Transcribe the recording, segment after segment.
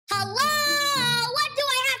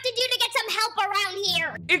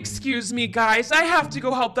Excuse me, guys. I have to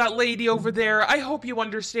go help that lady over there. I hope you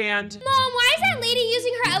understand. Mom, why is that lady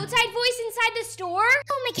using her outside voice inside the store?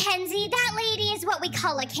 Oh, Mackenzie, that lady is what we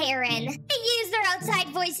call a Karen. They use their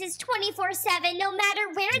outside voices 24/7, no matter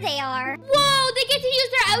where they are. Whoa, they get to use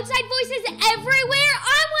their outside voices everywhere?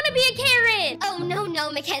 I want to be a Karen. Oh,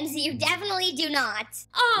 no, Mackenzie, you definitely do not.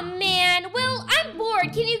 Oh, man. Well, I'm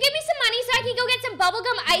bored. Can you give me some money so I can go get some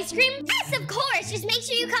bubblegum ice cream? Yes, of course. Just make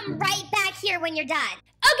sure you come right back here when you're done.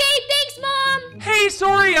 Okay, thanks, Mom. Hey,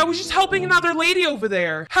 sorry. I was just helping another lady over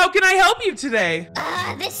there. How can I help you today?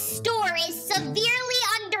 This store is severely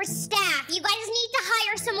understaffed. You guys need to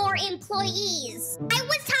hire some more employees. I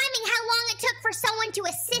was timing how long it took for someone to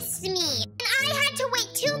assist me, and I had to wait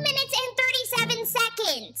 2 minutes and 37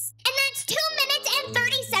 seconds. And that's 2 minutes and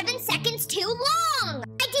 37 seconds too long.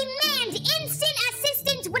 I demand instant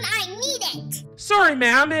assistance when I need it. Sorry,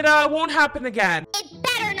 ma'am. It won't happen again. It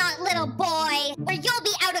better not, little boy, or you'll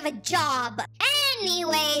be out of a job.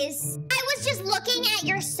 Anyways, I was just looking at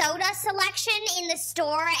your soda selection in the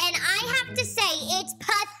store, and I have to say, it's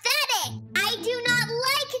pathetic. I do not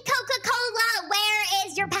like Coca-Cola. Where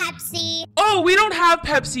is your Pepsi? Oh, we don't have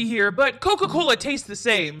Pepsi here, but Coca-Cola tastes the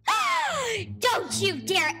same. Don't you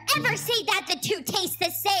dare ever say that the two taste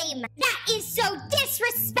the same. That is so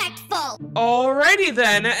disrespectful. Alrighty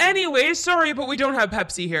then. Anyway, sorry, but we don't have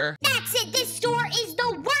Pepsi here. That's it. This store is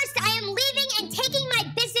the worst. I am leaving and taking my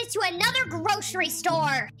business to another grocery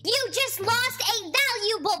store. You just lost a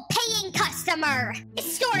valuable paying customer.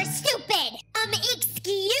 This store is stupid.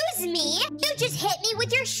 Excuse me? You just hit me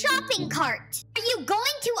with your shopping cart. Are you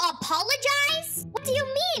going to apologize? What do you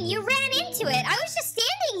mean? You ran into it. I was just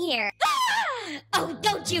standing here. Oh,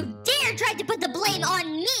 don't you dare try to put the blame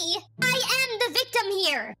on me. I am the victim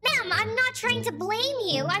here. Ma'am, I'm not trying to blame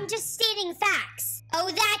you. I'm just stating facts. Oh,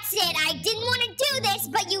 that's it. I didn't want to do this,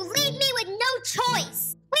 but you leave me with no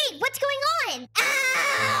choice. Wait, what's going on?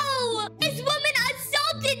 Ow! This woman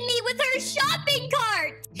assaulted me with her shopping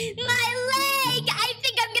cart. My leg. I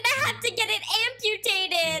think I'm gonna have to get it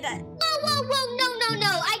amputated. Whoa, no.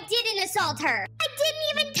 I didn't assault her. I didn't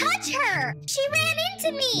even touch her. She ran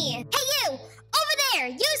into me. Hey, you. Over there,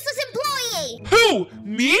 useless employee. Who?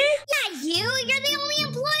 Me? Yeah, you. You're the only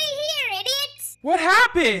employee here, idiot. What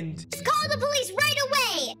happened? Just call the police right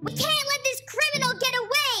away. We can't let this criminal get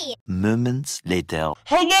away. Moments later.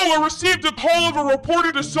 Hello, I received a call of a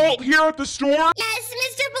reported assault here at the store. Yes,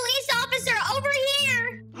 Mr. Police Officer, over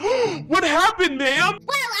here. What happened, ma'am?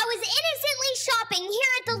 Well, I was innocently shopping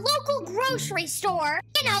here at the local grocery store.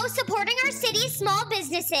 You know, supporting our city's small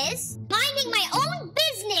businesses. Minding my own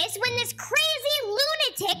business when this crazy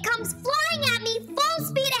lunatic comes flying at me full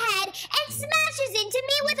speed ahead and smashes into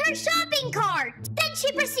me with her shopping cart. Then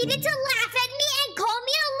she proceeded to laugh at me and call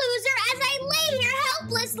me a loser as I lay here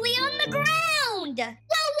helplessly on the ground.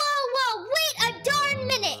 Whoa, wait a darn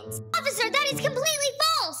minute. Officer, that is completely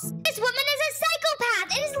false. This woman is a psychopath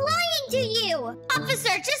and is lying to you.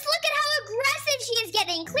 Officer, just look at how aggressive she is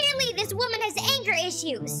getting. Clearly, this woman has anger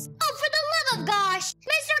issues. Oh, for the love of gosh.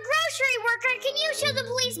 Mr. Grocery Worker, can you show the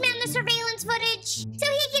policeman the surveillance footage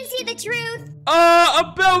so he can see the truth?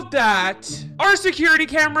 About that. Our security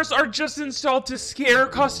cameras are just installed to scare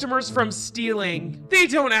customers from stealing. They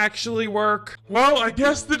don't actually work. Well, I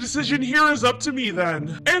guess the decision here is up to me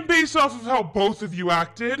then. And based off of how both of you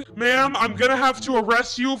acted, ma'am, I'm gonna have to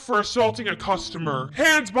arrest you for assaulting a customer.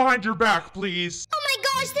 Hands behind your back, please. Oh my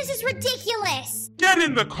gosh, this is ridiculous. Get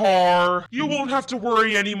in the car. You won't have to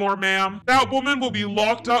worry anymore, ma'am. That woman will be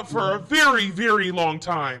locked up for a very, very long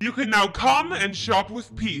time. You can now come and shop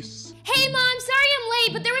with peace. Hey, Mom, sorry I'm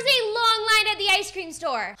late, but there was a long line at the ice cream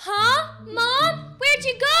store. Huh? Mom? Where'd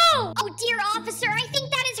you go? Oh, dear officer, I think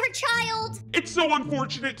that is her child. It's so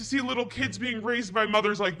unfortunate to see little kids being raised by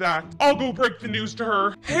mothers like that. I'll go break the news to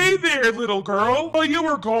her. Hey there, little girl. While you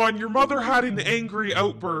were gone, your mother had an angry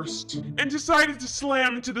outburst and decided to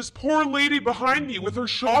slam into this poor lady behind me with her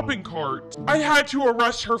shopping cart. I had to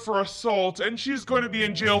arrest her for assault, and she's going to be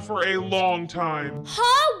in jail for a long time.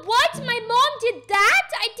 Huh? What? My mom did that?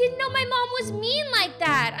 I didn't know my mom was mean like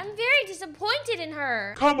that. I'm very disappointed in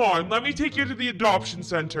her. Come on, let me take you to the adoption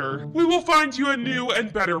center. We will find you a new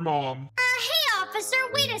and better mom. Hey, officer,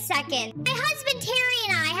 wait a second. My husband Terry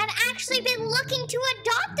and I have actually been looking to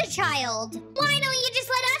adopt a child. Why don't you just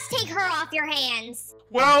let us take her off your hands?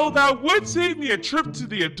 Well, that would save me a trip to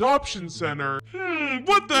the adoption center.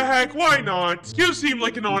 What the heck, why not? You seem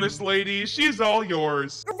like an honest lady. She's all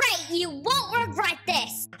yours. Great, you won't regret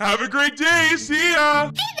this. Have a great day, see ya!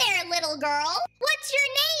 Hey there, little girl. What's your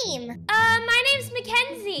name? My name's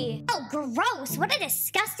Mackenzie. Oh, gross. What a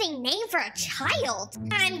disgusting name for a child.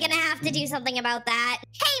 I'm gonna have to do something about that.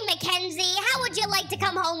 Hey, Mackenzie, how would you like to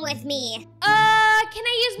come home with me? Can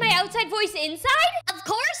I use my outside voice inside? Of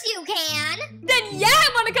course you can. Then yeah, I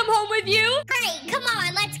want to come home with you. Great, come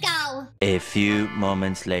on, let's go. A few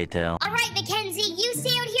moments later. All right, Mackenzie, you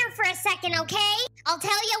stay out here for a second, okay? I'll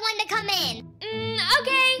tell you when to come in.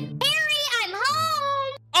 Okay. Harry, I'm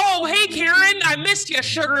home. Oh, hey, Karen. I missed you,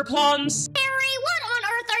 sugar plums. Harry, what on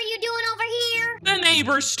earth are you doing over here? The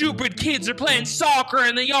neighbor's stupid kids are playing soccer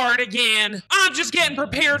in the yard again. I'm just getting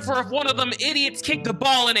prepared for if one of them idiots kick the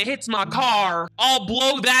ball and it hits my car. I'll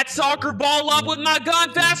blow that soccer ball up with my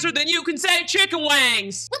gun faster than you can say chicken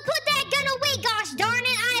wings. Well, put that gun away, gosh darn it.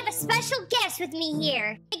 I have a special guest with me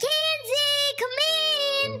here. Mackenzie, come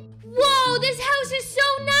in. Whoa, this house is so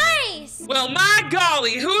nice. Well, my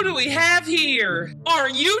golly, who do we have here?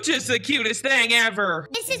 Aren't you just the cutest thing ever?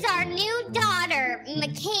 This is our new daughter,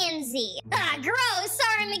 Mackenzie. Gross.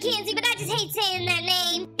 Sorry, Mackenzie, but I just hate saying that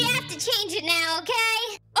name. You have to change it now,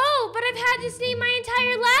 okay? Oh, but I've had this name my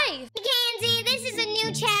entire life. Mackenzie, this is a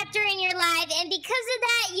new chapter in your life, and because of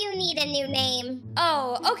that, you need a new name.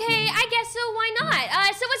 Oh, okay, I guess so, why not?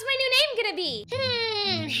 So what's my new name gonna be?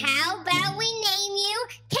 How about we name you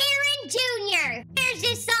Karen Jr.? There's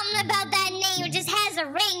just something about that name, it just has a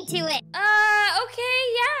ring to it.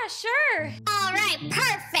 Okay, yeah, sure. All right,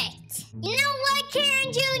 perfect. You know what,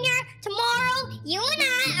 Karen Jr.? Tomorrow, you and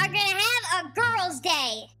I are gonna have a girls'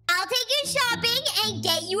 day. I'll take you shopping and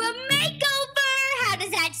get you a makeover. How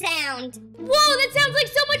does that sound? Whoa, that sounds like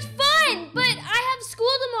so much fun, but I have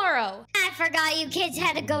school tomorrow. I forgot you kids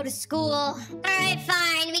had to go to school. All right,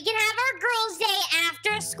 fine. We can have our girls' day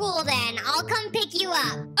after school then. I'll come pick you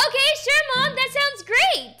up. Okay, sure, Mom. That sounds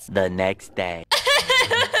great. The next day. Karen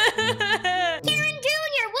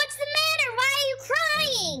Jr., what's the matter? Why are you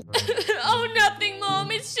crying? Oh, nothing,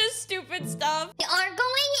 Mom. It's just stupid stuff. We aren't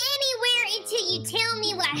going anywhere until you tell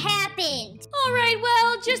me what happened. All right,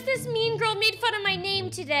 well, just this mean girl made fun of my name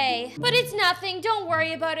today. But it's nothing. Don't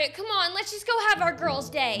worry about it. Come on, let's just go have our girls'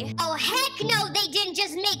 day. Oh, heck no. They didn't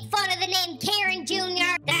just make fun of the name Karen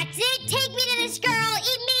Jr. That's it. Take me to this girl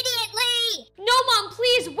immediately. No, Mom,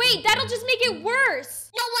 please wait. That'll just make it worse.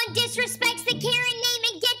 No one disrespects the Karen name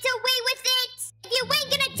and gets away with it. If you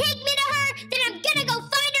ain't gonna take me to her, then I'm gonna go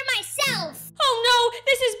find her myself. Oh no,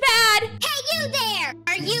 this is bad. Hey, you there!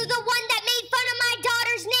 Are you the one that made fun of my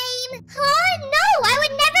daughter's name? Huh? No, I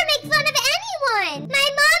would never make fun of anyone. My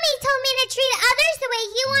mommy told me to treat others the way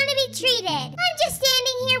you want to be treated. I'm just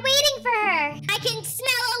standing here waiting for her. I can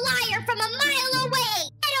smell a liar from a mile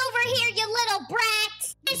away. Get over here, you little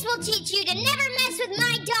brat. This will teach you to never mess with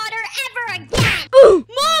my daughter ever again.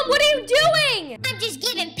 Mom, what are you doing? I'm just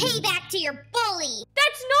giving payback to your bully.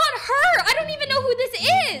 That's not her. I don't even know who this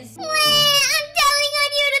is. I'm telling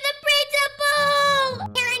on you to the principal.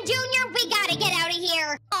 Karen Jr., we gotta get out of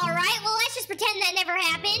here. All right, well, let's just pretend that never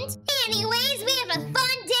happened. Anyways, we have a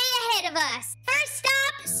fun day ahead of us. First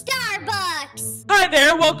stop, Starbucks. Hi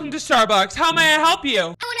there, welcome to Starbucks. How may I help you? I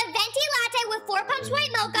want a venti latte with 4 pumps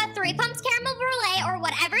white mocha, 3 pumps caramel brulee, or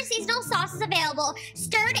whatever seasonal sauce is available,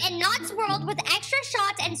 stirred and not swirled with extra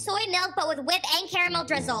shots and soy milk, but with whip and caramel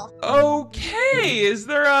drizzle. Okay, is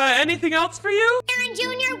there anything else for you? Karen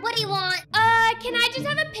Jr., what do you want? Can I just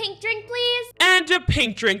have a pink drink, please? And a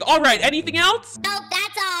pink drink. All right, anything else? Nope,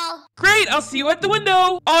 that's all. Great, I'll see you at the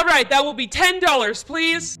window. All right, that will be $10,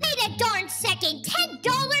 please. Wait a darn second, $10? How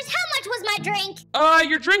much was my drink?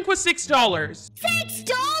 Your drink was $6. $6? That's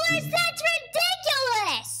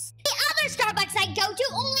ridiculous! The other Starbucks I go to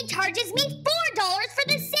only charges me $4 for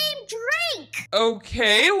the same drink!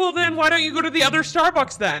 Okay, well then why don't you go to the other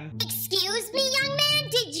Starbucks then? Excuse me, young man?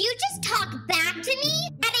 Did you just talk back to me?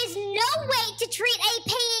 That is no way to treat a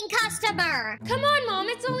paying customer! Come on, Mom.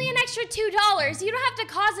 It's only an extra $2. You don't have to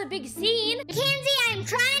cause a big scene. Mackenzie, I'm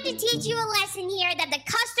trying to teach you a lesson here that the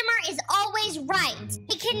customer is always right.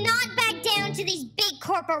 We cannot back down to these big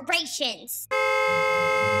corporations.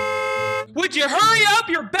 Would you hurry up?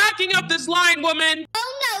 You're backing up this line, woman.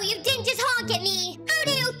 Oh no, you didn't just honk at me. Who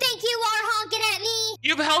do you think you are honking at me?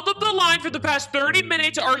 You've held up the line for the past 30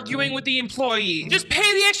 minutes arguing with the employee. Just pay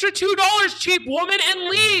the extra $2, cheap woman, and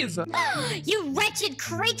leave. You wretched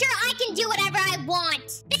creature, I can do whatever I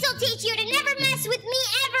want. This'll teach you to never mess with me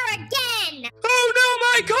ever again. Oh no,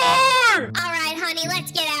 my car! All right, honey,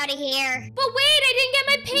 let's get out of here. But wait, I didn't get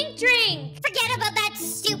my pink drink. Forget about that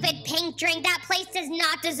stupid pink drink. That place does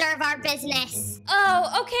not deserve our business. Oh,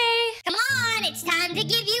 okay. Come on, it's time to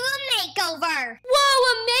give you a makeover.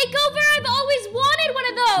 Whoa, a makeover? I've always wanted one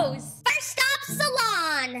of those. First stop,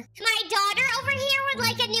 salon. My daughter over here would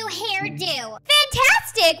like a new hairdo.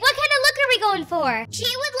 Fantastic. store. She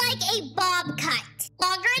would like a bob cut.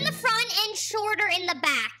 Longer in the front and shorter in the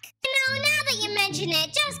back. You know, now that you mention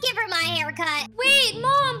it, just give her my haircut. Wait,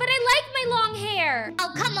 Mom, but I like my long hair.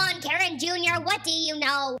 Oh, come on, Karen Jr., what do you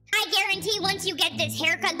know? I guarantee once you get this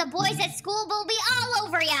haircut, the boys at school will be all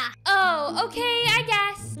over ya. Oh, okay, I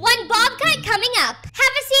guess. One bob cut coming up. Have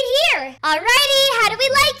a seat here. Alrighty, how do we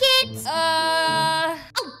like it? Oh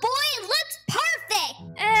boy, it looks perfect.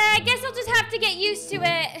 I guess I'll just have to get used to it.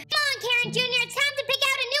 Come on, Karen Jr., it's time to pick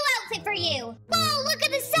out a new outfit for you. Whoa, look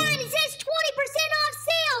at the sign. It says 20% off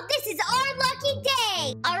sale. This is our lucky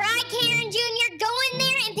day. All right, Karen Jr., go in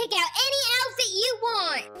there and pick out any outfit you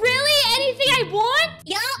want. Really? Anything I want?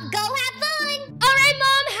 Yup, go have fun. All right,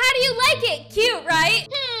 Mom, how do you like it? Cute, right?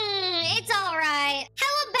 It's all right.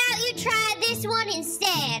 How about you try this one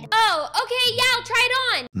instead? Oh, okay, yeah, I'll try it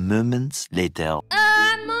on. Moments later.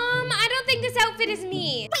 Mom, I don't think this outfit is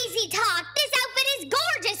me. Crazy talk. This outfit is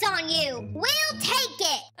gorgeous on you. We'll take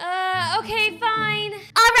it. Okay, fine.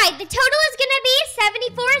 All right, the total is gonna be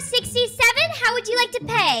 $74.67. How would you like to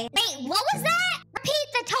pay? Wait, what was that?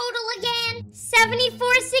 Repeat the total again.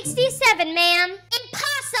 $74.67, ma'am.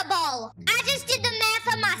 Impossible. I just did the math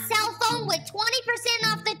on my cell phone with 20%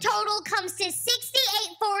 off the total comes to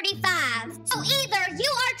 $68.45. So either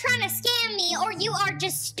you are trying to scam me or you are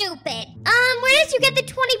just stupid. Where did you get the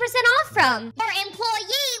 20% off from? Our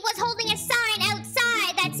employee was holding a sign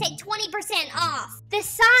outside that said 20% off. The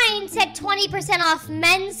sign said 20% off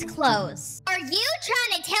men's clothes. Are you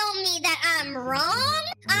trying to tell me that I'm wrong?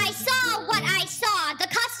 I saw what I saw. The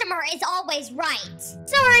customer is always right.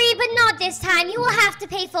 Sorry, but not this time. You will have to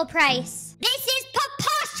pay full price. This is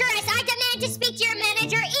preposterous. I demand to speak to your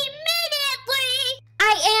manager immediately.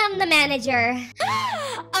 I am the manager.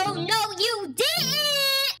 Oh, no, you didn't.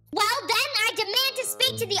 Well, then I demand to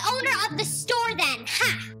speak to the owner of the store then.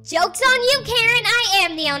 Ha! Joke's on you, Karen. I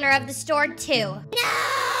am the owner of the store, too. No!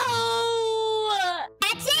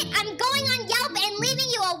 That's it. I'm going on Yelp and leaving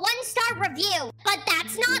you a 1-star review. But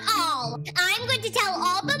that's not all. I'm going to tell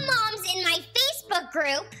all the moms in my Facebook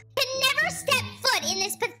group to never step foot in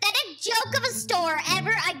this pathetic joke of a store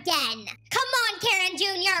ever again. Come on, Karen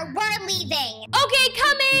Jr., we're leaving. Okay,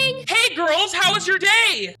 coming. Hey girls, how was your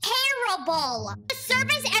day? Terrible. The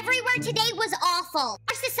service everywhere today was awful.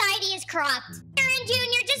 Our society is corrupt. Karen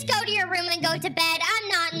Jr., just go to your room and go to bed. I'm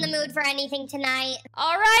not in the mood for anything tonight.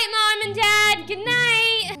 All right, Mom and Dad. Good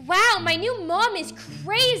night. Wow, my new mom is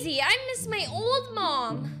crazy. I miss my old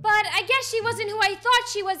mom. But I guess she wasn't who I thought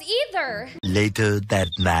she was either. Later that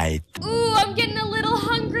night. Ooh, I'm getting a little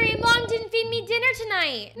hungry. Mom didn't feed me dinner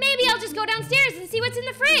tonight. Maybe I'll just go downstairs and see what's in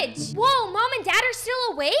the fridge. Whoa, Mom and Dad are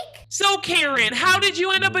still awake? So Karen, how did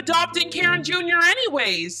you end up adopting Karen Jr.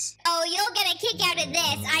 anyways? Oh, you'll get a kick out of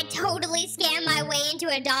this. I totally scammed my way into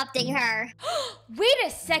adopting her. Wait a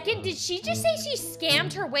second, did she just say she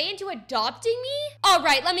scammed her way into adopting me? All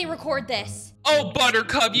right, let me record this. Oh,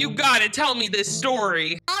 Buttercup, you gotta tell me this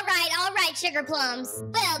story. All right, Sugar Plums.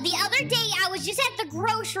 Well, the other day I was just at the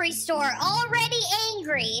grocery store already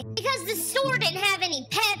angry because the store didn't have any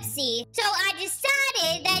Pepsi. So I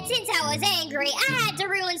decided that since I was angry, I had to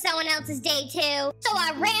ruin someone else's day too. So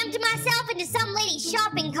I rammed myself into some lady's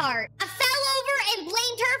shopping cart. I fell over and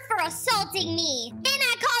blamed her for assaulting me. Then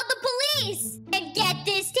I called the police. And get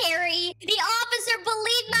this, Terry, the officer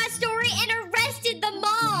believed my story and arrested the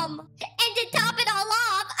mom. And to top it all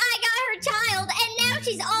off, I got her child, and now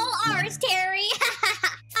she's all ours, Terry.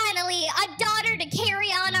 Finally, a daughter to carry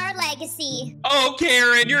on our legacy. Oh,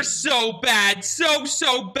 Karen, you're so bad. So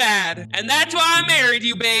bad. And that's why I married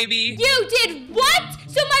you, baby. You did what?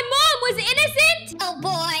 So my mom was innocent? Oh boy,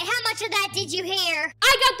 how much of that did you hear?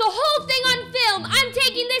 I got the whole thing on film. I'm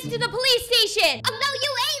taking this to the police station. Oh no,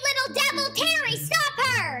 you ain't, little devil. Terry, stop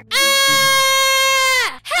her.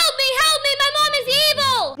 Ah! Help me, my mom is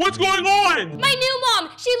evil. What's going on? My new mom,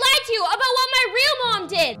 she lied to you about what my real mom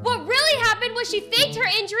did. What really happened was she faked her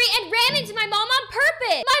injury and ran into my mom on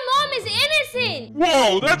purpose. My mom is innocent.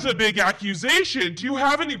 Whoa, that's a big accusation. Do you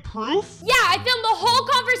have any proof? Yeah, I filmed the whole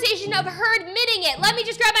conversation of her admitting it. Let me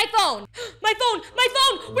just grab my phone. My phone!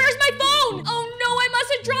 Where's my phone? Oh no, I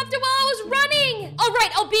must have dropped it while I was running. All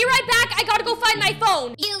right, I'll be right back. I gotta go find my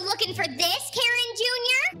phone. You looking for this, Karen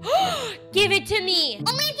Jr.? Give it to me.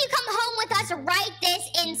 Only if you come home with us right this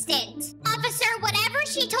instant. Officer, whatever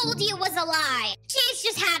she told you was a lie. She's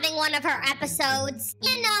just having one of her episodes.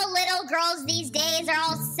 You know, little girls these days are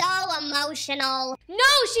all so emotional.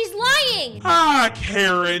 No, she's lying. Ah,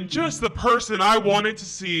 Karen, just the person I wanted to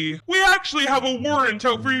see. We actually have a warrant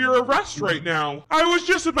out for your arrest right now. I was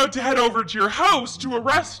just about to head over to your house to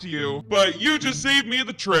arrest you, but you just saved me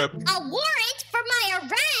the trip. A warrant for my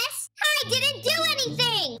arrest? I didn't do anything.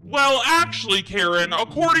 anything. Well, actually, Karen,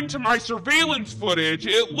 according to my surveillance footage,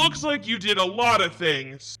 it looks like you did a lot of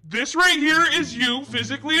things. This right here is you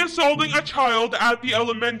physically assaulting a child at the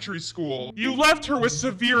elementary school. You left her with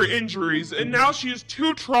severe injuries, and now she is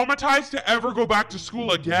too traumatized to ever go back to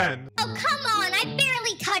school again. Oh, come on, I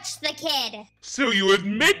barely touched the kid. So you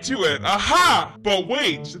admit to it, aha! But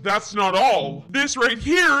wait, that's not all. This right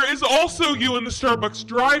here is also you in the Starbucks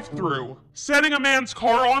drive-thru. Setting a man's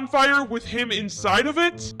car on fire with him inside of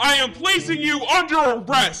it? I am placing you under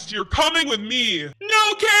arrest. You're coming with me.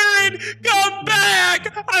 No, Karen! Come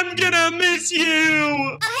back! I'm gonna miss you!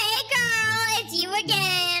 Hey girl, it's you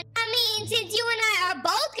again. I mean, since you and I are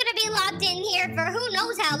both gonna be locked in here for who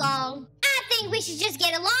knows how long, I think we should just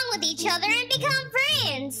get along with each other and become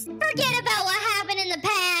friends. Forget about what happened in the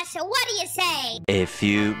past. What do you say? A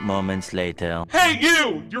few moments later. Hey,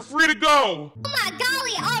 you! You're free to go! Oh my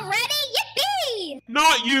golly, already? Yippee!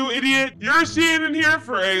 Not you, idiot! You're staying in here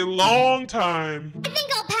for a long time. I think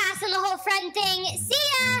I'll pass on the whole friend thing. See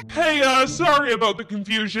ya! Hey, sorry about the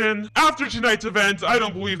confusion. After tonight's event, I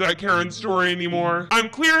don't believe that Karen story anymore. I'm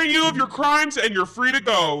clearing you of your crimes and you're free to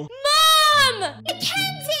go. Mom! Mackenzie,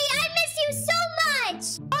 I miss you so much!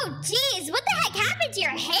 Oh geez, what the heck happened to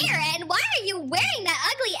your hair and why are you wearing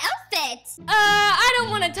that ugly outfit? I don't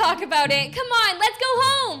want to talk about it. Come on, let's go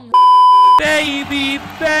home. Baby,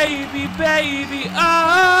 baby, baby,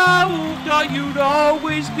 oh, thought you'd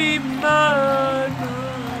always be mine.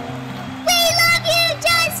 We love you,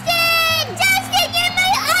 Justin! Justin, you're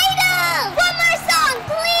my idol! One more song,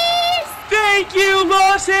 please! Thank you,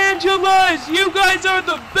 Los Angeles. You guys are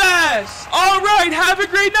the best. All right, have a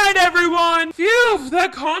great night, everyone. Phew,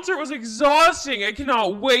 that concert was exhausting. I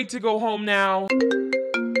cannot wait to go home now.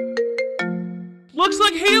 Looks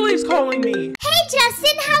like Haley's calling me. Hey,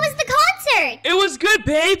 Justin, how was the concert? It was good,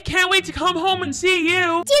 babe. Can't wait to come home and see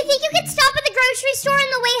you. Do you think you could stop at the grocery store on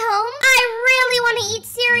the way home? I really want to eat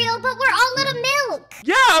cereal, but we're all out of milk.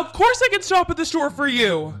 Yeah, of course I can stop at the store for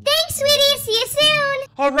you. Thanks, sweetie. See you soon.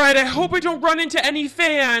 All right, I hope I don't run into any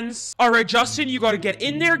fans. All right, Justin, you got to get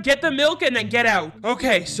in there, get the milk, and then get out.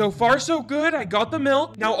 Okay, so far so good. I got the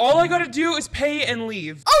milk. Now all I got to do is pay and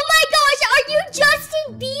leave. Oh my gosh, are you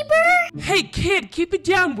Justin Bieber? Hey, kid, keep it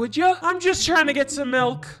down, would ya? I'm just trying to get some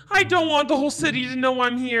milk. I don't want the whole city to know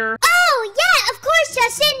I'm here. Oh, yeah, of course,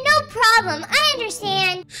 Justin. No problem. I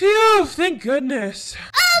understand. Phew, thank goodness.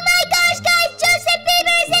 Oh my gosh, guys, Justin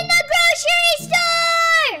Bieber is in the grocery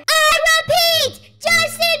store! I repeat,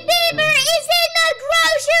 Justin Bieber is in the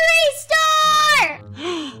grocery store!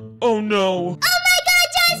 Oh no. Oh my god,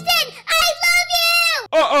 Justin! I love you!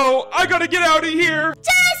 Uh-oh, I gotta get out of here.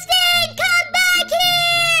 Justin, come back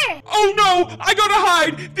here! Oh no, I gotta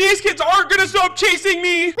hide. These kids aren't gonna stop chasing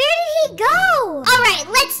me. Where did he go? Alright,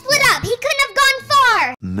 let's split up. He couldn't have gone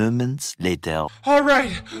far. Moments later. All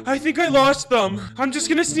right, I think I lost them. I'm just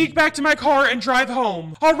gonna sneak back to my car and drive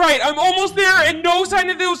home. All right, I'm almost there and no sign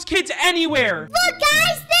of those kids anywhere. Look,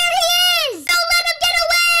 guys, there he is! Don't let him get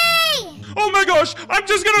away! Oh my gosh, I'm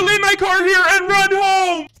just gonna leave my car here and run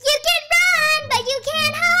home. You can run, but you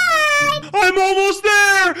can't hide! I'm almost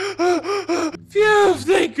there. Phew,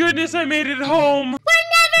 thank goodness I made it home. We're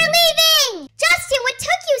never leaving! Justin, what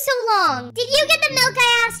took you so long? Did you get the milk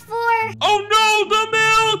I asked for? Oh no, the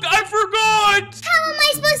milk! I forgot! How am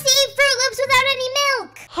I supposed to eat Fruit Loops without any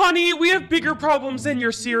milk? Honey, we have bigger problems than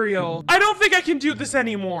your cereal. I don't think I can do this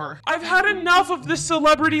anymore. I've had enough of this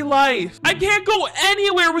celebrity life. I can't go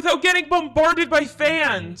anywhere without getting bombarded by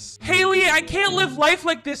fans. Haley, I can't live life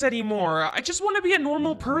like this anymore. I just want to be a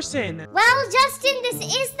normal person. Well, Justin, this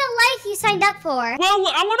is the life you signed up for. Well,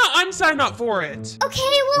 I want to unsign up for it.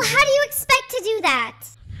 Okay, well, how do you expect to do that?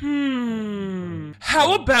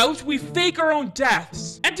 How about we fake our own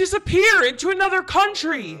deaths and disappear into another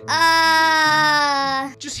country?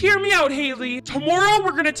 Just Just hear me out, Haley. Tomorrow,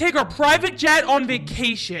 we're gonna take our private jet on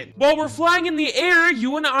vacation. While we're flying in the air,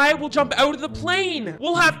 you and I will jump out of the plane.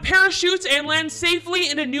 We'll have parachutes and land safely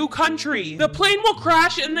in a new country. The plane will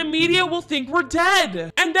crash and the media will think we're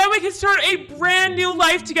dead. And then we can start a brand new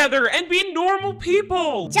life together and be normal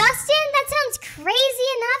people. Justin, that sounds crazy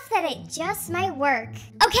enough that it just might work.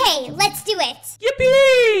 Okay, let's do it.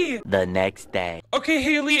 Yippee! The next day. Okay,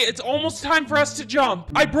 Haley, it's almost time for us to jump.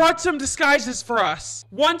 I brought some disguises for us.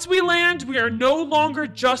 Once we land, we are no longer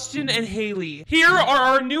Justin and Haley. Here are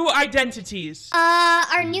our new identities.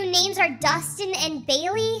 Our new names are Dustin and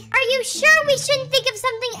Bailey? Are you sure we shouldn't think of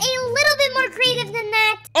something a little bit more creative than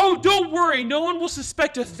that? Oh, don't worry. No one will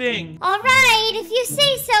suspect a thing. All right, if you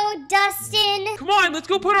say so, Dustin. Come on, let's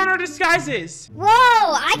go put on our disguises. Whoa,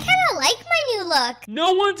 I kind of like my new look.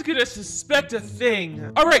 No one's gonna suspect a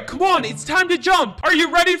thing. All right, come on, it's time to jump. Are you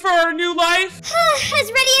ready for our new life?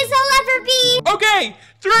 As ready as I'll ever be. Okay,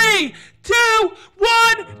 3, 2,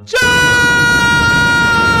 1, jump!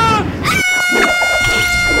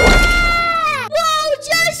 Whoa,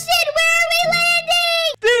 Justin, where are we landing?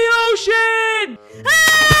 The ocean!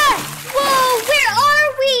 Ah! Whoa, where are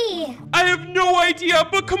we? I have no idea,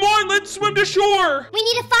 but come on, let's swim to shore. We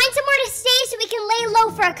need to find somewhere to stay so we can lay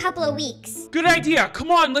low for a couple of weeks. Good idea.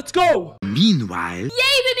 Come on, let's go. Meanwhile, Yay,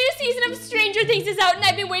 the new season of Stranger Things is out and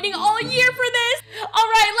I've been waiting all year for this. All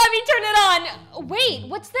right, let me turn it on. Wait,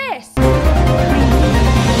 what's this?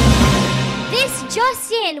 This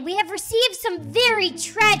just in, we have received some very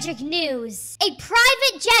tragic news. A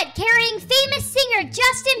private jet carrying famous singer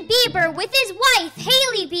Justin Bieber with his wife,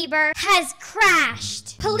 Hailey Bieber, has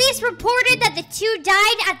crashed. Police reported that the two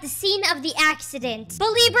died at the scene of the accident.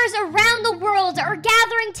 Believers around the world are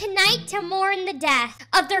gathering tonight to mourn the death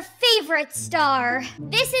of their favorite star.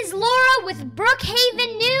 This is Laura with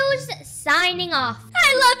Brookhaven News, signing off.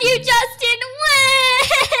 I love you, Justin.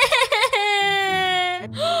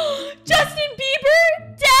 Justin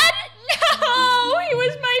Bieber? Dead? No, he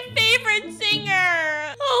was my favorite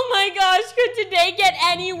singer. Oh my gosh, could today get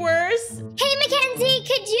any worse? Hey, Mackenzie,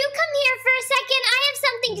 could you come here for a second? I have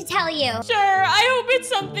something to tell you. Sure, I hope it's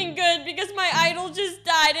something good because my idol just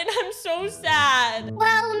died and I'm so sad.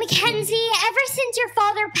 Well, Mackenzie, ever since your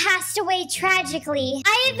father passed away tragically,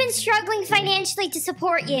 I have been struggling financially to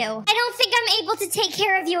support you. I don't think I'm able to take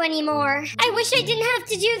care of you anymore. I wish I didn't have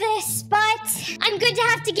to do this, but I'm good to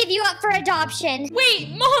have to give you up for adoption. Wait,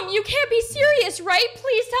 Mom, you can't be serious, right?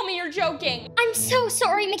 Please tell me you're joking. I'm so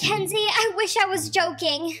sorry, Mackenzie. I wish I was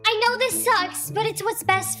joking. I know this sucks, but it's what's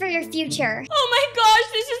best for your future. Oh my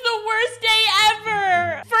gosh, this is the worst day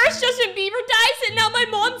ever. First Justin Bieber dies and now my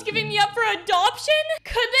mom's giving me up for adoption?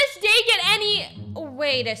 Could this day get any...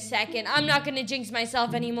 Wait a second, I'm not gonna jinx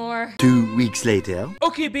myself anymore. 2 weeks later.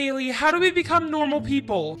 Okay, Bailey, how do we become normal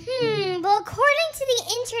people? Well, according to the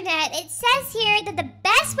internet, it says here that the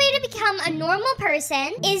best way to become a normal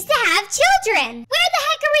person is to have children. Where the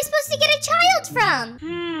heck are we supposed to get a child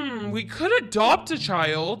from? We could adopt a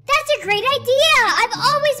child. That's a great idea. I've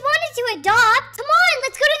always wanted to adopt. Come on,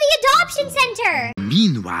 let's go to the adoption center.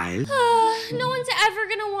 Meanwhile, No one's ever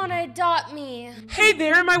gonna want to adopt me. Hey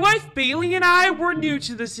there, my wife Bailey and I were new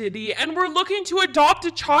to the city and we're looking to adopt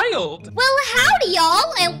a child. Well, howdy,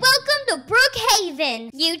 y'all, and welcome to Brookhaven.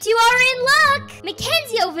 You two are in luck.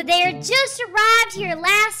 Mackenzie over there just arrived here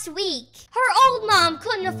last week. Her old mom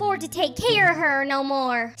couldn't afford to take care of her no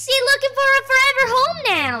more. She's looking for a forever home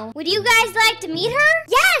now. Would you guys like to meet her?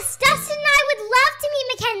 Yes, Dustin and I would love to meet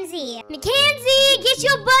Mackenzie. Mackenzie, get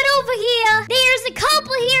your butt over here. There's a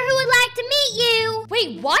couple here who would like to meet you.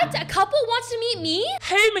 Wait, what? A couple wants to meet me?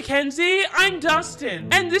 Hey Mackenzie, I'm Dustin,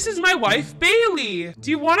 and this is my wife Bailey. Do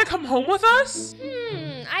you want to come home with us?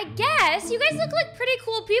 I guess. You guys look like pretty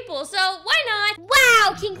cool people, so why not?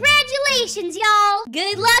 Wow, congratulations, y'all.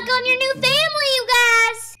 Good luck on your new family, you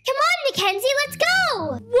guys. Come on, Mackenzie, let's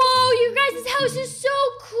go. Whoa, you guys' house is so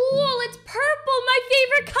cool. It's purple, my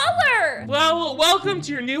favorite color. Well, welcome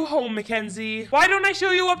to your new home, Mackenzie. Why don't I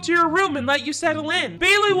show you up to your room and let you settle in?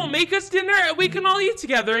 Bailey will make us dinner and we can all eat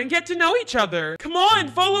together and get to know each other. Come on,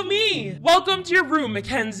 follow me. Welcome to your room,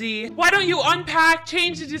 Mackenzie. Why don't you unpack,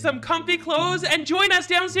 change into some comfy clothes, and join us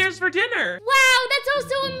downstairs for dinner? Wow, that's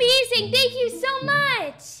also amazing. Thank you so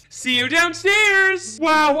much. See you downstairs.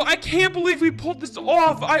 Wow, I can't believe we pulled this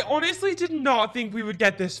off. I honestly did not think we would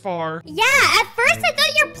get this far. Yeah, at first I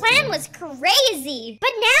thought your plan was crazy.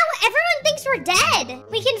 But now everyone thinks we're dead.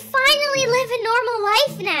 We can finally live a normal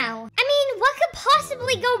life now. I mean, what could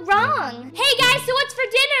possibly go wrong? Hey guys, so what's for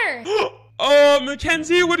dinner?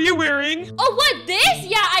 Mackenzie, what are you wearing? Oh, what, this?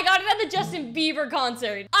 Yeah, I got it at the Justin Bieber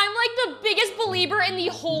concert. I'm like the biggest believer in the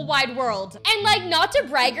whole wide world. And like, not to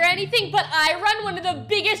brag or anything, but I run one of the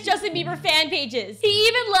biggest Justin Bieber fan pages. He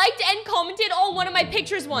even liked and commented on one of my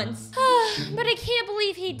pictures once. But I can't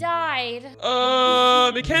believe he died.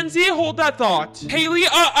 Mackenzie, hold that thought. Bailey,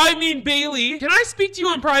 can I speak to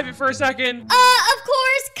you in private for a second? Of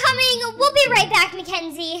course, coming. We'll be right back,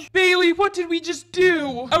 Mackenzie. Bailey, what did we just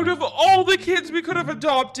do? Out of all the kids we could have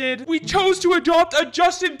adopted, we chose to adopt a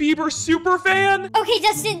Justin Bieber super fan? Okay,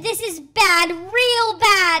 Justin, this is bad, real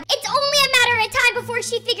bad. It's only a matter of time before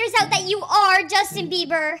she figures out that you are Justin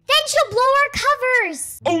Bieber. Then she'll blow our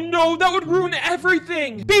covers. Oh no, that would ruin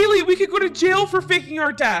everything. Bailey, we could go to jail for faking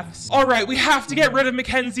our deaths. All right, we have to get rid of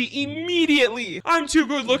Mackenzie immediately. I'm too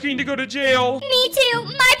good looking to go to jail. Me too.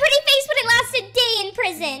 My pretty face wouldn't last a day in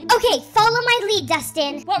prison. Okay, follow my lead,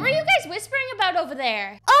 Dustin. What were you guys whispering about over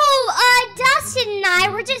there? Oh, Dustin and I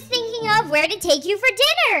were just thinking of where to take you for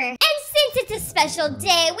dinner. And since it's a special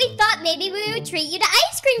day, we thought maybe we would treat you to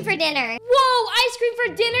ice cream for dinner. Whoa, ice cream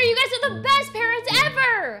for dinner? You guys are the best parents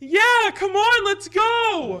ever. Yeah, come on, let's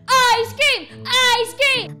go. Ice cream, ice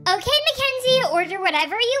cream. Okay, Mackenzie, order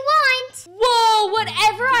whatever you want. Whoa,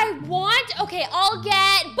 whatever I want? Okay, I'll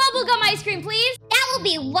get bubblegum ice cream, please. That will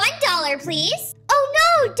be $1, please. Oh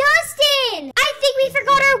no, Dustin! I think we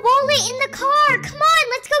forgot our wallet in the car. Come on,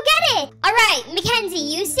 let's go get it. All right, Mackenzie,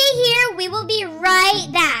 you stay here. We will be right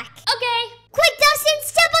back. Okay. Quick, Dustin,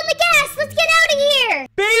 step on the gas. Let's get out of here.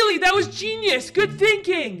 Bailey, that was genius. Good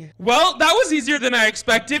thinking. Well, that was easier than I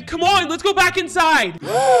expected. Come on, let's go back inside.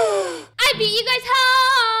 I beat you guys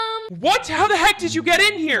home. What? How the heck did you get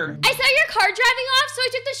in here? I saw your car driving off, so I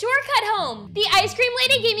took the shortcut home. The ice cream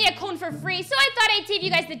lady gave me a cone for free, so I thought I'd save you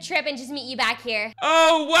guys the trip and just meet you back here.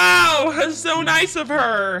 Oh, wow. So nice of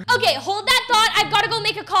her. Okay, hold that thought. I've got to go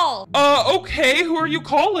make a call. Okay. Who are you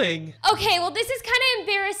calling? Okay, well, this is kind of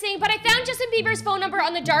embarrassing, but I found Justin Bieber's phone number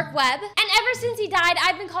on the dark web, and ever since he died,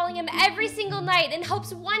 I've been calling him every single night in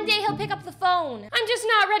hopes one day he'll pick up the phone. I'm just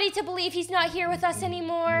not ready to believe he's not here with us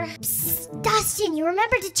anymore. Psst, Dustin, you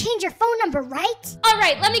remember to change your phone number, right? All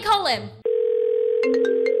right, let me call him.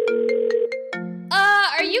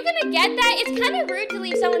 Are you gonna get that? It's kind of rude to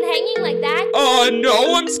leave someone hanging like that.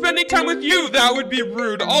 No, I'm spending time with you. That would be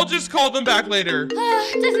rude. I'll just call them back later.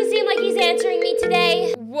 Doesn't seem like he's answering me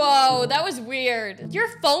today. Whoa, that was weird. Your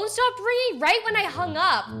phone stopped ringing right when I hung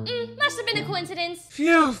up. Must have been a coincidence.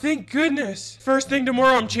 Phew, thank goodness. First thing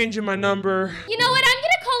tomorrow, I'm changing my number. You know what? I'm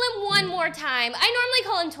gonna call him one more time. I normally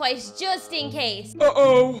call him twice, just in case.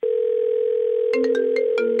 Uh-oh.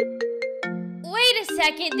 Wait a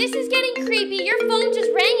second, this is getting creepy. Your phone just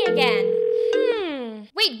rang again.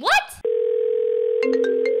 Wait, what?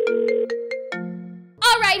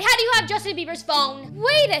 Alright, how do you have Justin Bieber's phone?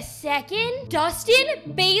 Wait a second.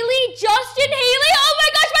 Dustin? Bailey? Justin? Haley? Oh my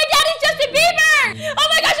gosh, my dad is Justin Bieber! Oh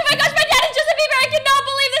my gosh, my dad is Justin Bieber! I cannot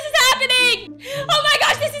believe this is happening! Oh my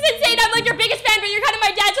gosh, this is insane! I'm like your biggest fan, but you're kind of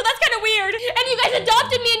my dad, so that's kind of weird. And you guys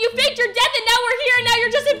adopted me and you faked your death and now we're here and now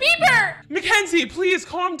you're Justin Bieber! Mackenzie, please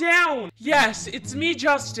calm down. Yes, it's me,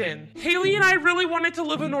 Justin. Haley and I really wanted to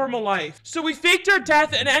live a normal life, so we faked our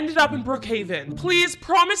death and ended up in Brookhaven. Please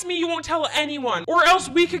promise me you won't tell anyone, or else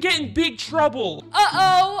we could get in big trouble.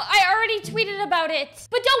 Uh-oh, I already tweeted about it.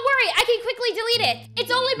 But don't worry, I can quickly delete it.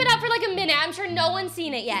 It's only been out for like a minute. I'm sure no one's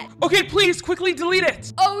seen it yet. Okay, please, quickly delete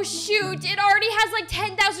it. Oh shoot, it already has like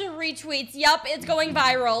 10,000 retweets. Yup, it's going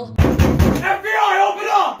viral. FBI, open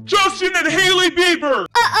up! Justin and Haley Bieber!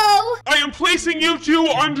 Uh-oh. I am placing you two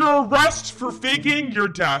under arrest for faking your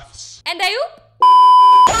deaths. And I oop.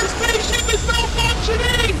 Our spaceship is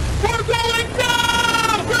malfunctioning! We're going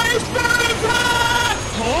down! Race America!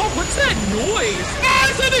 Huh? What's that noise? Ah,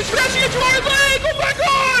 something's crashing into our lake! Oh my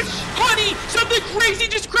gosh! Honey, something crazy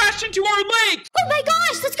just crashed into our lake! Oh my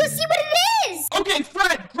gosh, let's go see what it is. Okay,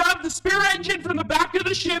 Fred, grab the spare engine from the back of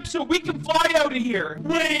the ship so we can fly out of here.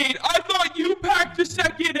 Wait, I thought you packed the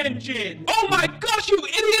second engine. Oh my gosh, you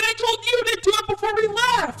idiot! I told you to do it before we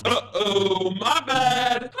left! Uh-oh, my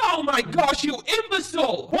bad. Oh my gosh, you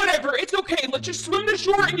imbecile! Whatever, it's okay. Let's just swim to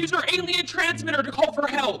shore and use our alien transmitter to call for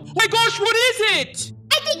help. My gosh, what is it?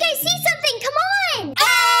 I think I see something. Come on.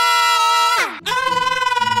 Ah!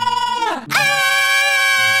 Ah!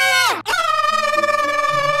 Ah!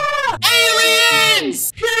 Ah!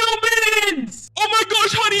 Aliens! Humans! Oh my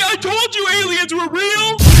gosh, honey, I told you aliens were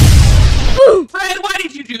real! Fred, why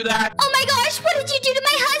did you do that? Oh my gosh, what did you do to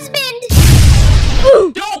my husband?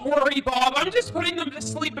 Don't worry, Bob. I'm just putting them to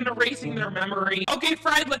sleep and erasing their memory. Okay,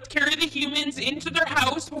 Fred, let's carry the humans into their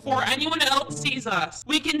house before anyone else sees us.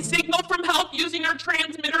 We can signal from help using our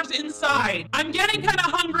transmitters inside. I'm getting kind of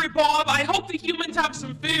hungry, Bob. I hope the humans have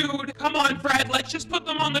some food. Come on, Fred. Let's just put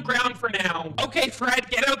them on the ground for now. Okay, Fred,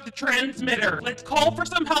 get out the transmitter. Let's call for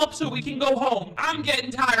some help so we can go home. I'm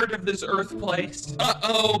getting tired of this Earth place.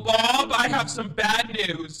 Uh-oh, Bob. I have some bad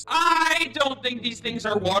news. I don't think these things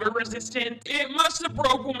are water resistant. It must have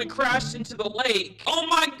broke when we crashed into the lake. Oh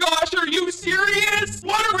my gosh, are you serious?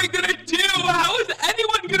 What are we gonna do? How is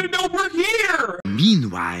anyone gonna know we're here?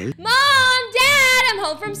 Meanwhile, Mom, Dad, I'm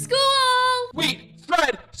home from school. Wait,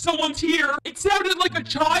 Fred, someone's here. It sounded like a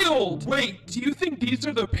child. Wait, do you think these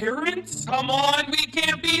are the parents? Come on, we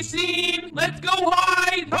can't be seen. Let's go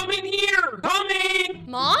hide. Come in here. Coming.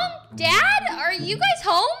 Mom? Dad? Are you guys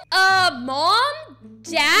home? Mom?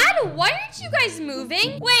 Dad? Why aren't you guys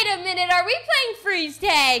moving? Wait a minute, are we playing freeze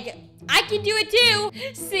tag? I can do it too.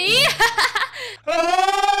 See?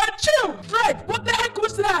 Achoo! Fred, what the heck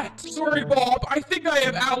was that? Sorry, Bob. I think I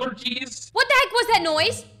have allergies. What the heck was that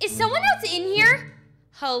noise? Is someone else in here?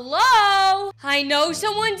 Hello? I know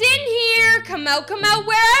someone's in here. Come out,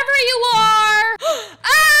 wherever you are.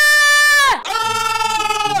 Ah!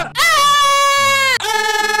 Ah! Ah!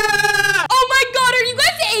 Ah! Oh my god, are you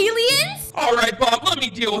guys aliens? All right, Bob, let me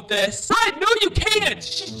deal with this. No, you can't.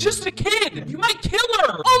 She's just a kid. You might kill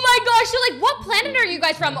her. Oh my gosh, so like what planet are you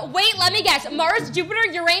guys from? Wait, let me guess. Mars, Jupiter,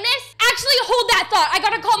 Uranus? Actually, hold that thought. I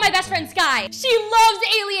gotta call my best friend Sky. She loves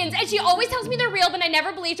aliens and she always tells me they're real, but I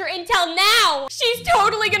never believed her until now. She's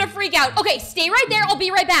totally gonna freak out. Okay, stay right there. I'll be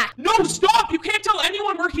right back. No, stop. You can't tell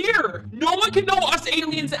anyone we're here. No one can know us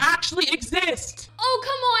aliens actually exist. Oh,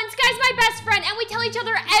 come on. Sky's my best friend and we tell each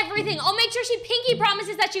other everything. I'll make sure she pinky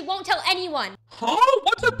promises that she won't tell anyone. Huh?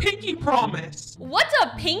 What's a pinky promise? What's a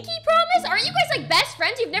pinky promise? Aren't you guys like best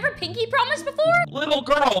friends? You've never pinky promised before? Little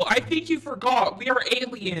girl, I think you forgot. We are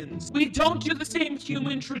aliens. We don't do the same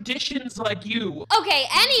human traditions like you. Okay,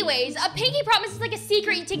 anyways, a pinky promise is like a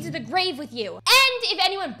secret you take to the grave with you. And if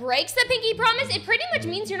anyone breaks the pinky promise, it pretty much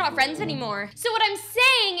means you're not friends anymore. So what I'm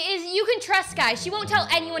saying is you can trust Sky. She won't tell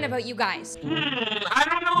anyone about you guys. I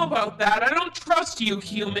don't know about that. I don't trust you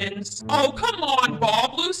humans. Oh, come on,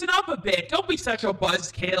 Bob. Loosen up a bit. Don't be such a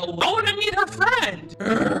buzzkill. I want to meet her friend.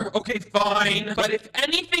 Okay, fine. But if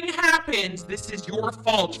anything happens, this is your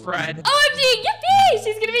fault, Fred. OMG, yippee!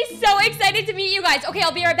 She's gonna be so excited to meet you guys. Okay,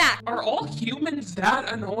 I'll be right back. Are all humans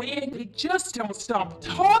that annoying? They just don't stop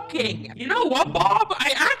talking. You know what, Bob?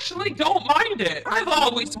 I actually don't mind it. I've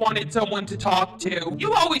always wanted someone to talk to.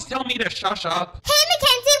 You always tell me to shush up. Hey,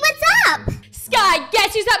 Mackenzie, what's up? Sky,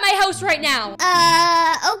 guess who's at my house right now?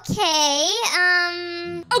 Okay,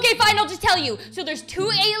 Okay, fine, I'll just tell you. So there's 2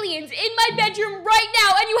 aliens in my bedroom right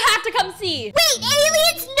now, and you have to come see. Wait,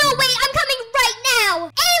 aliens? No way, I'm coming right now!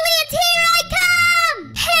 Aliens, here I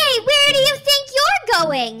come! Hey, where do you think you're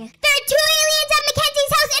going? There are 2 aliens at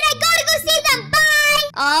Mackenzie's house, and I gotta go see them! Bye!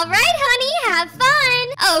 Alright, honey, have fun!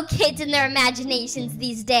 Oh, kids and their imaginations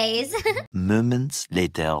these days. Moments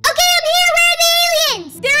later. Okay, I'm here! Where are the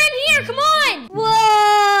aliens? They're in here, come on! Whoa!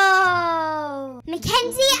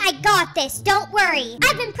 Mackenzie, I got this. Don't worry.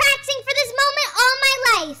 I've been practicing for this moment all my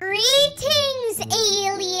life. Greetings,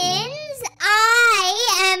 aliens. I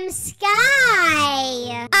am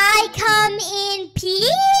Sky. I come in peace.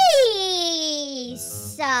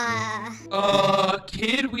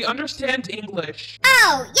 Kid, we understand English.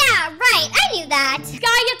 Oh, yeah, right. I knew that. Sky,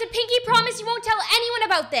 you have to pinky promise you won't tell anyone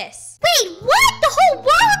about this. Wait, what? The whole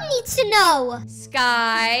world needs to know.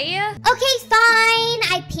 Sky? Okay, fine.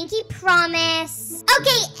 I pinky promise.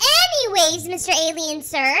 Okay, anyways, Mr. Alien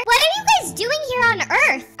Sir, what are you guys doing here on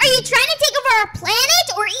Earth? Are you trying to take over our planet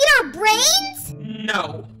or eat our brains?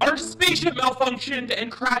 No. Our spaceship malfunctioned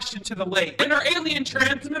and crashed into the lake. And our alien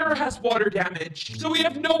transmitter has water damage. So we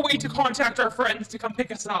have no way to contact our friends to come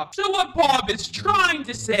pick us up. So what Bob is trying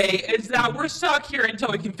to say is that we're stuck here until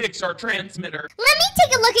we can fix our transmitter. Let me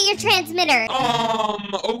take a look at your transmitter.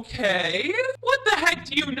 Okay. What the heck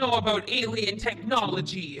do you know about alien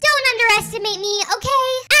technology? Don't underestimate me,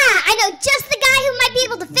 okay? I know just the guy who might be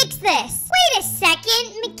able to fix this. Wait a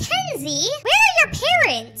second, Mackenzie, where are your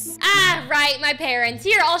parents? Right, my parents.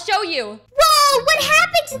 Here, I'll show you. Whoa, what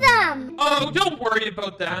happened to them? Oh, don't worry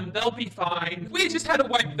about them. They'll be fine. We just had to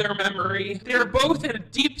wipe their memory. They're both in a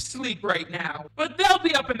deep sleep right now. But they'll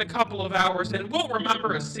be up in a couple of hours and won't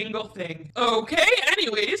remember a single thing. Okay,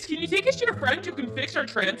 anyways, can you take us to your friend who can fix our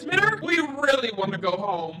transmitter? We really want to go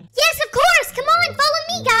home. Yes, of course. Come on, follow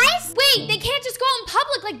me, guys. Wait, they can't just go out in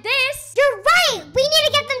public like this. You're right. We need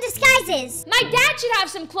to get them disguises. My dad should have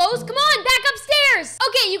some clothes. Come on, back upstairs.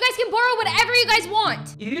 Okay, you guys can borrow whatever you guys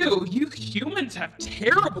want. Ew, you humans have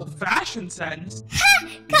terrible fashion sense. Ha!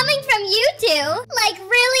 Coming from you two? Like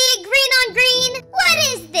really? Green on green? What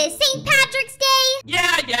is this, St. Patrick's Day?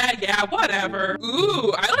 Yeah, whatever.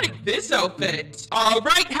 Ooh, I like this outfit.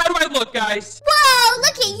 Alright, how do I look, guys? Whoa,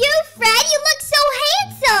 look at you, Fred. You look so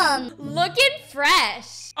handsome. Looking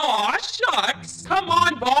fresh. Aw, shucks. Come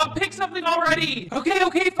on, Bob, pick something already.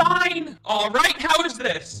 Okay, fine. Alright, how is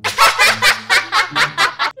this?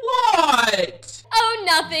 What? Oh,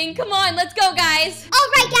 nothing. Come on, let's go, guys. All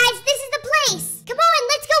right, guys, this is the place. Come on,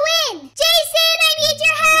 let's go in. Jason, I need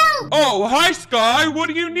your help. Oh, hi, Sky. What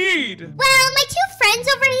do you need? Well, my 2 friends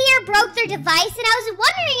over here broke their device, and I was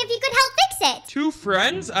wondering if you could help fix it. 2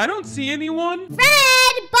 friends? I don't see anyone.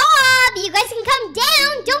 Fred, Bob, you guys can come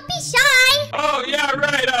down. Don't be shy. Oh, yeah,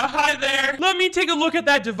 right. Hi there. Let me take a look at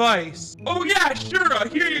that device. Oh, yeah, sure.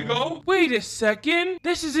 Here you go. Wait a second.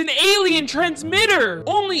 This is an alien transmitter.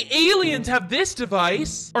 Only aliens have this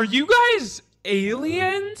device. Are you guys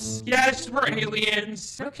Aliens? Yes, we're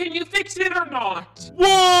aliens. Now, can you fix it or not?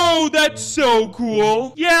 Whoa, that's so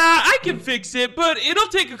cool. Yeah, I can fix it, but it'll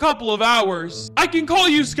take a couple of hours. I can call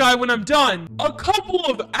you, Sky, when I'm done. A couple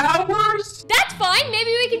of hours? That's fine.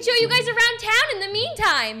 Maybe we can show you guys around town in the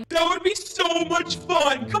meantime. That would be so much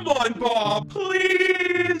fun. Come on, Bob.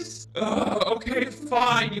 Please. Okay,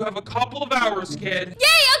 fine. You have a couple of hours, kid.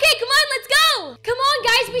 Yay! Okay, come on, let's go. Come on,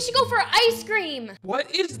 guys. We should go for ice cream.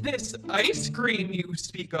 What is this ice cream you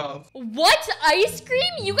speak of? What? Ice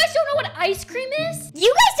cream? You guys don't know what ice cream is?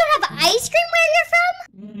 You guys don't have ice cream where you're from?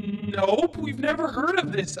 Nope, we've never heard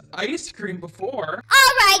of this ice cream before.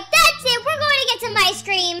 All right, that's it. We're going to get some ice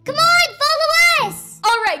cream. Come on, follow us.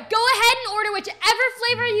 All right, go ahead and order whichever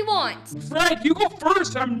flavor you want. Fred, you go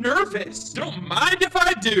first. I'm nervous. Don't mind if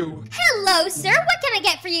I do. Hello, sir. What can I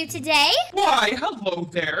get for you today? Why, hello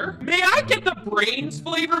there. May I get the brains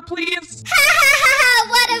flavor, please? Ha ha ha ha!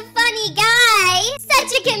 What a funny guy.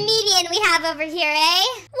 Such a comedian we have over here, eh?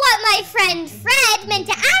 What my friend Fred meant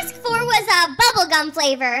to ask for was a bubblegum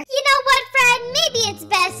flavor. You know what, Fred? Maybe it's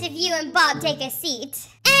best if you and Bob take a seat.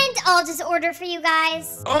 And I'll just order for you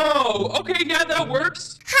guys. Oh, okay, yeah, that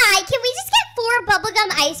works. Hi, can we just get 4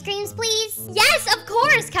 bubblegum ice creams, please? Yes, of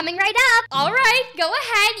course. Coming right up. All right, go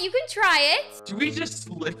ahead. You can try it. Do we just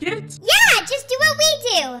lick it? Yeah, just do what we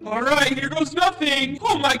do. All right, here goes nothing.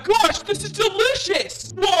 Oh my gosh, this is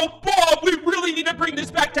delicious. Whoa, Bob, we really need to bring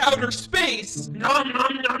this back to outer space. Nom,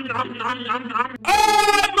 nom, nom, nom, nom, nom, nom.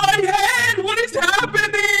 Ah, my head! What is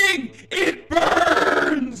happening? It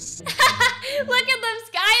burns. Look at them,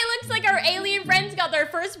 Sky. It looks like our alien friends got their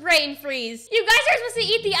first brain freeze. You guys are supposed to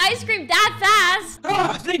eat the ice cream that fast.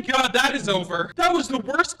 Ah, thank God that is over. That was the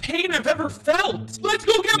worst pain I've ever felt. Let's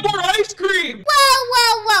go get more ice cream. Whoa,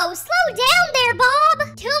 whoa, whoa. Slow down there,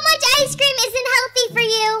 Bob. Too much ice cream isn't healthy for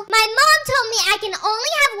you. My mom told me I can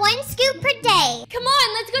only have 1 scoop per day. Come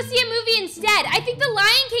on, let's go see a movie instead. I think The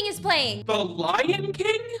Lion King is playing. The Lion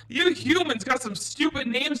King? You humans got some stupid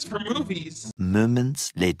names for movies.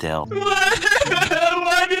 Moments later.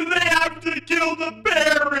 Why did they have to kill the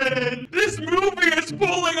Baron? This movie is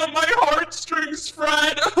pulling on my heartstrings,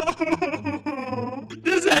 Fred.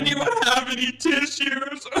 Does anyone have any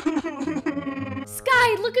tissues?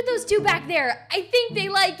 Sky, look at those two back there. I think they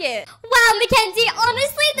like it. Wow, Mackenzie,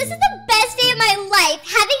 honestly, this is the best day of my life.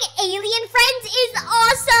 Having alien friends is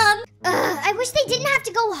awesome. I wish they didn't have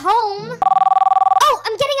to go home. Oh,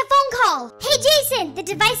 I'm getting a phone call. Hey, Jason, the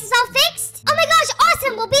device is all fixed? Oh my gosh,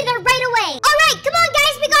 awesome. We'll be there right away. All right, come on,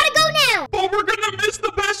 guys. We gotta go now. But we're gonna miss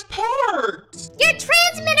the best part. Your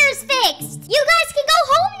transmitter's fixed. You guys can go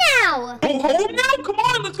home now. Go home now? Come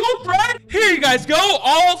on, let's go, Fred. Here you guys go,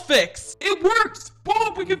 all fixed. It works.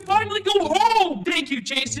 Bob, we can finally go home. Thank you,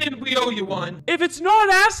 Jason. We owe you one. If it's not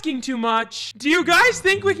asking too much, do you guys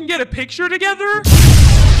think we can get a picture together?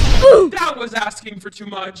 That was asking for too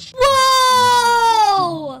much.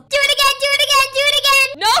 Whoa! Do it again, do it again, do it again.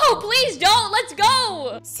 No, please don't. Let's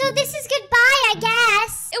go. So this is goodbye, I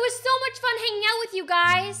guess. It was so much fun hanging out with you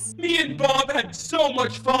guys. Me and Bob had so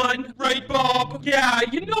much fun. Right, Bob? Yeah,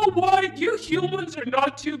 you know what? You humans are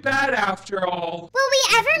not too bad after all. Will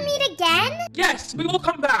we ever meet again? Yes, we will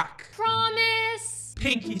come back. Promise.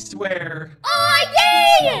 Pinky swear. Oh,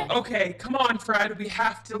 yay! Okay, come on, Fred. We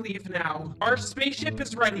have to leave now. Our spaceship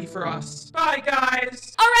is ready for us. Bye,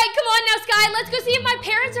 guys. All right, come on now, Sky. Let's go see if my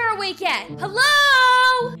parents are awake yet.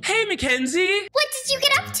 Hello? Hey, Mackenzie. What did you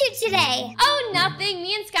get up to today? Oh, nothing.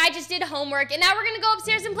 Me and Sky just did homework, and now we're gonna go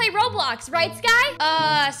upstairs and play Roblox, right,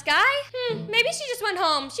 Sky? Sky? Maybe she just went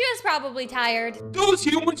home. She was probably tired. Those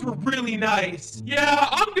humans were really nice. Yeah,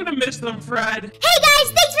 I'm gonna miss them, Fred. Hey, guys,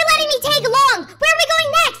 thanks for letting me tag along. Where are we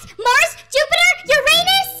going next? Mars? Jupiter?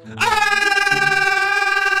 Uranus? Ah!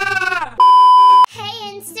 Hey,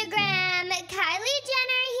 Instagram. Kylie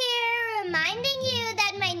Jenner here, reminding you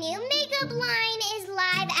that my new makeup line is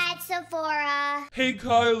live at Sephora. Hey,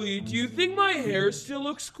 Kylie, do you think my hair still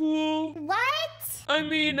looks cool? What? I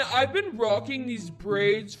mean, I've been rocking these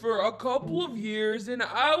braids for a couple of years, and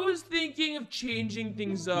I was thinking of changing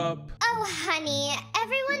things up. Oh, honey,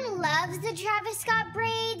 everyone loves the Travis Scott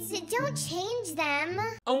braids. Don't change them.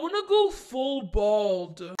 I want to go full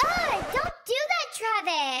bald. Don't do that,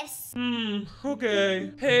 Travis.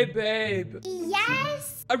 Okay. Hey, babe.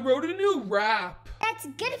 Yes? I wrote a new rap. That's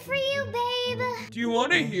good for you, babe. Do you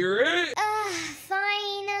want to hear it?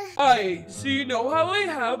 Fine. Hi, so you know how I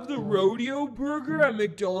have the rodeo burger at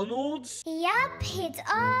McDonald's? Yup, it's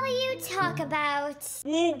all you talk about.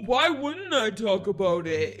 Well, why wouldn't I talk about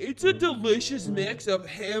it? It's a delicious mix of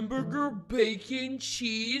hamburger, bacon,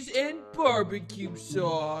 cheese, and barbecue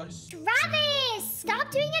sauce. Travis,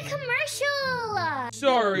 stop doing a commercial.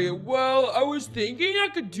 sorry. Well, I was thinking I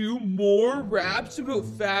could do more raps about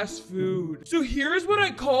fast food. So here's what I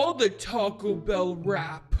call the Taco Bell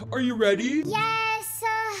rap. Are you ready? Yes.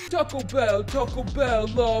 Taco Bell,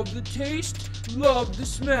 love the taste, love the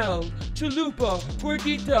smell. Chalupa,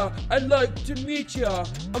 gordita, I'd like to meet ya.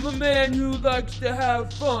 I'm a man who likes to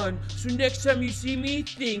have fun, so next time you see me,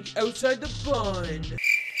 think outside the bun.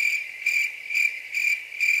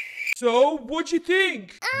 So, what'd you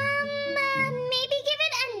think? Maybe give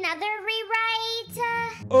it another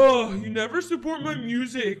rewrite. Oh, you never support my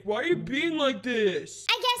music. Why are you being like this?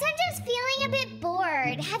 I guess I'm just feeling a bit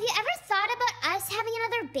bored. Have you ever thought about us having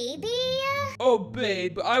another baby? Oh,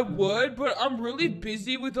 babe, I would, but I'm really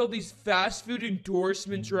busy with all these fast food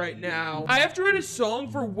endorsements right now. I have to write a song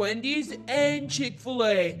for Wendy's and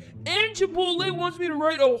Chick-fil-A. And Chipotle wants me to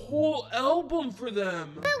write a whole album for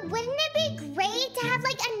them. But wouldn't it be great to have,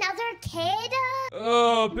 like, another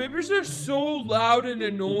kid? Babies are so loud and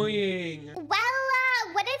annoying. Well,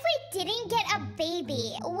 what if we didn't get a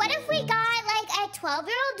baby? What if we got, like, a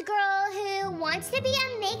 12-year-old girl who wants to be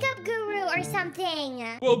a makeup guru or something?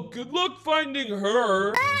 Well, good luck finding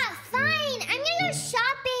her. Fine. I'm gonna go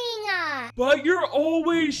shopping. But you're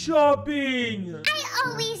always shopping. I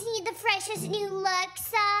always need the freshest new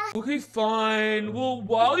looks. Okay, fine. Well,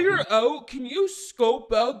 while you're out, can you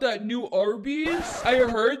scope out that new Arby's? I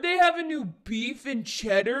heard they have a new beef and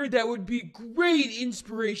cheddar that would be great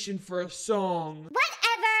inspiration for a song.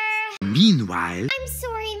 Whatever. Meanwhile, I'm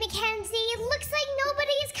sorry, Mackenzie. It looks like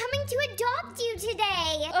nobody is coming to adopt you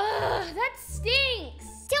today. Ugh, that stinks.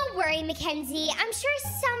 Don't worry, Mackenzie. I'm sure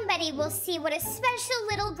somebody will see what a special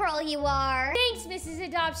little girl you are. Thanks, Mrs.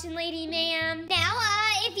 Adoption Lady, ma'am. Now,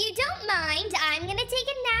 if you don't mind, I'm gonna take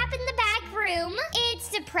a nap in the back room. It's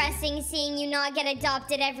depressing seeing you not get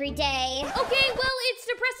adopted every day. Okay, well, it's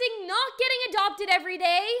depressing not getting adopted every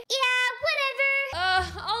day. Yeah,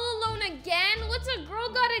 whatever. All alone again? What's a girl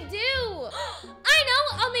gotta do? I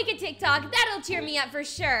know, I'll make a TikTok. That'll cheer me up for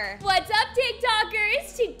sure. What's up,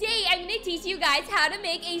 TikTokers? Today, I'm gonna teach you guys how to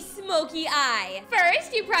make a smoky eye.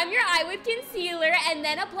 First, you prime your eye with concealer and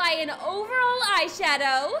then apply an overall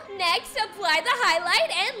eyeshadow. Next, apply the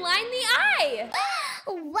highlight and line the eye.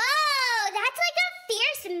 Whoa, that's like a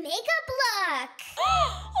fierce makeup look.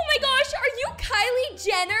 Oh my gosh, are you Kylie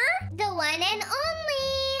Jenner? The one and only.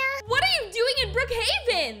 What are you doing in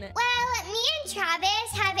Brookhaven? Well, me and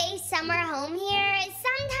Travis have a summer home here.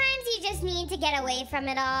 Sometimes you just need to get away from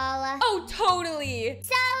it all. Oh, totally.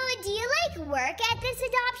 So, do you work at this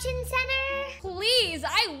adoption center? Please,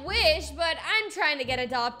 I wish, but I'm trying to get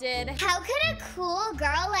adopted. How could a cool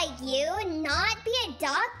girl like you not be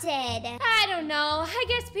adopted? I don't know. I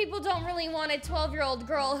guess people don't really want a 12-year-old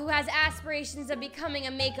girl who has aspirations of becoming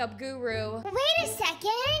a makeup guru. Wait a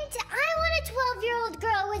second. I want a 12-year-old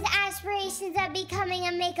girl with aspirations of becoming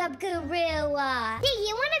a makeup guru. Do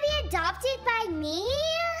you want to be adopted by me?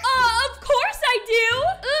 Of course I do.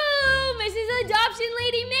 Ooh, Mrs. Adoption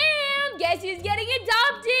Lady Ma'am. Guess who's getting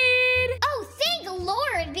adopted? Oh, thank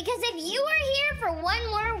Lord, because if you were here for one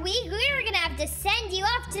more week, we were gonna have to send you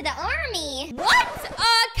off to the army. What?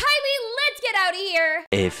 Kylie, let's get out of here.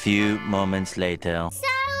 a few moments later. So,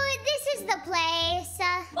 this is the place.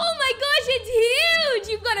 Oh my gosh, it's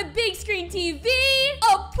huge. You've got a big screen TV,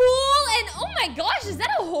 a pool, and oh my gosh, is that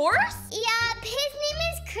a horse? Yup, his name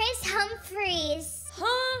is Chris Humphreys.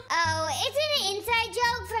 Huh? Oh, it's an inside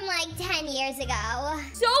joke from like 10 years ago.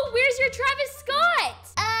 So, where's your Travis Scott?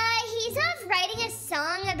 He's off writing a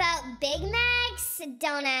song about Big Macs.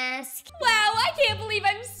 Don't ask. Wow, I can't believe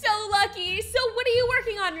I'm so lucky. So, what are you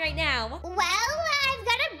working on right now? Well, I've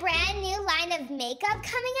got a brand new line of makeup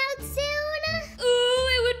coming out soon. Ooh,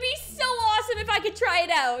 it would be so awesome if I could try it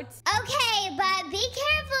out. Okay, but be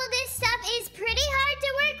careful. This stuff is pretty hard to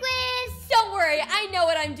work with. Don't worry, I know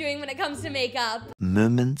what I'm doing when it comes to makeup.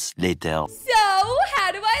 Moments later. So,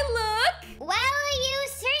 how do I look? Well, you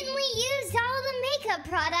certainly used all the makeup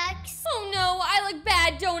products. Oh no, I look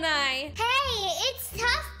bad, don't I? Hey, it's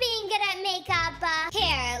tough being good at makeup.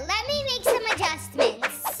 Here, let me make some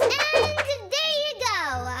adjustments. And there you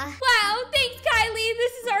go. Wow, thanks, Kylie.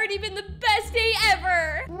 This has already been the best day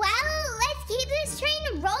ever. Well, let's keep this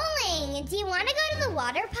train rolling. Do you want to go to the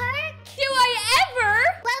water park? Do I ever?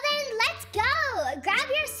 Well then, let's go. Grab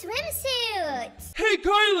your swimsuit. Hey,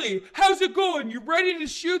 Kylie, how's it going? You ready to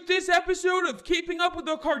shoot this episode of Keeping Up with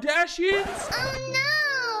the Kardashians? Oh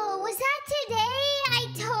no, was that today? I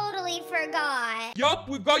totally forgot. Yup,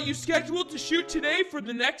 we've got you scheduled to shoot today for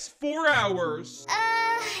the next 4 hours.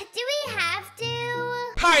 Do we have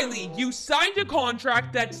to? Kylie, you signed a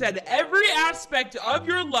contract that said every aspect of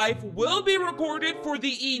your life will be recorded for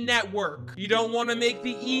the E! Network. You don't want to make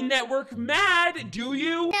the E! Network mad, do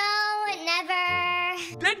you? No,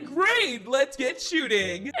 never. Then great, let's get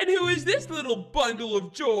shooting. And who is this little bundle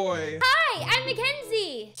of joy? Hi, I'm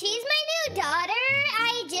Mackenzie. She's my new daughter.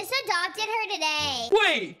 I just adopted her today.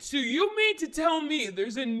 Wait, so you mean to tell me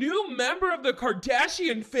there's a new member of the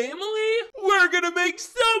Kardashian family? We're gonna make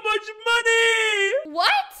so much money!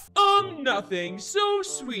 What? Nothing. So,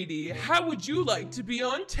 sweetie, how would you like to be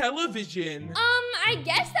on television? I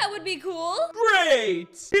guess that would be cool. Great!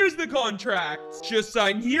 Here's the contract. Just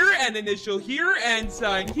sign here and initial here and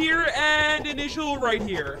sign here and initial right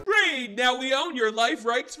here. Great! Now we own your life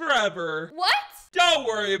rights forever. What? Don't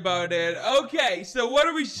worry about it. Okay, so what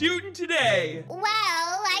are we shooting today? Well,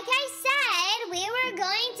 like I said, we were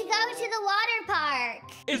going to go to the water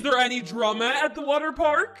park. Is there any drama at the water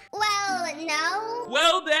park? Well, no.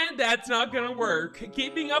 Well then, that's not gonna work.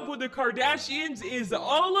 Keeping up with the Kardashians is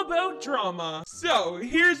all about drama. So,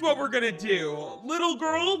 here's what we're gonna do. Little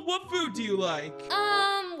girl, what food do you like?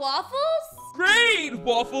 Waffles? Great!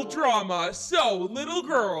 Waffle drama. So, little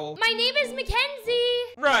girl. My name is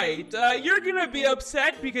Mackenzie. Right, you're gonna be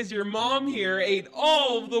upset because your mom here ate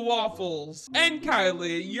all of the waffles. And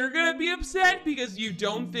Kylie, you're gonna be upset because you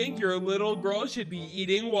don't think your little girl should be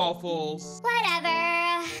eating waffles. Whatever.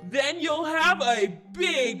 Then you'll have a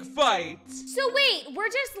big fight. So wait, we're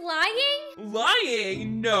just lying?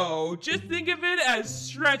 Lying? No, just think of it as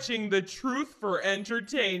stretching the truth for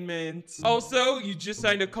entertainment. Also, you just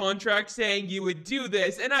signed a contract saying you would do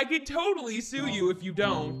this, and I could totally sue you if you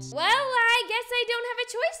don't. Well, I guess I don't have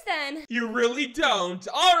a choice then. You really don't.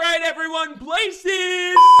 All right, everyone,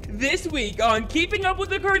 places! This week on Keeping Up with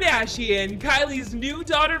the Kardashian, Kylie's new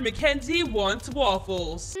daughter Mackenzie wants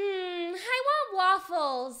waffles. I want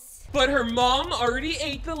waffles. But her mom already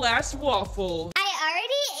ate the last waffle. I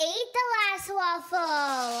already ate the last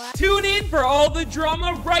waffle. Tune in for all the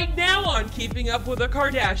drama right now on Keeping Up with the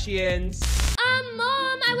Kardashians.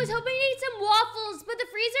 Mom, I was hoping to eat some waffles, but the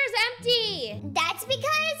freezer's empty. That's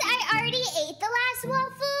because I already ate the last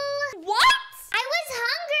waffle. What? I was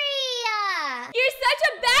hungry. You're such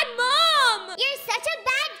a bad mom. You're such a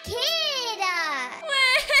bad kid.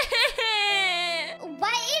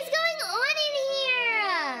 What is going on in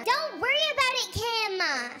here? Don't worry about it, Kim.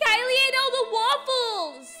 Kylie ate all the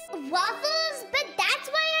waffles. Waffles? But that's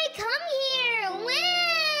why I come here.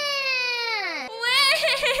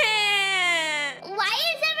 Why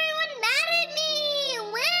is everyone mad at me?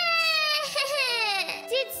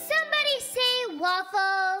 Did somebody say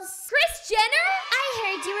waffles? Kris Jenner? I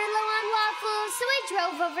heard you were low on waffles, so I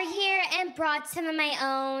drove over here and brought some of my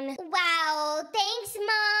own. Wow, thanks,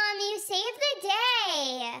 Mom. You saved the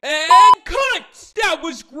day. And cut! That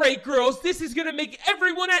was great, girls. This is gonna make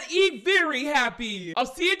everyone at E very happy. I'll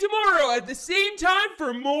see you tomorrow at the same time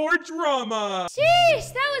for more drama.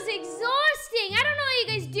 Jeez, that was exhausting. I don't know how you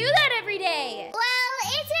guys do that every day. Well,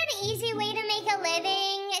 it's an easy way to make a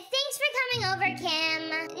living. Thanks for coming over, Kim.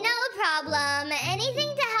 No problem.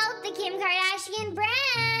 Anything to help the Kim Kardashian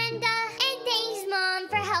brand. And thanks, Mom,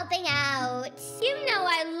 for helping out. You know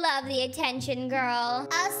I love the attention, girl.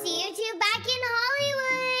 I'll see you two back in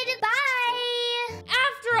Hollywood. Bye.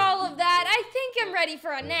 After all of that, I think I'm ready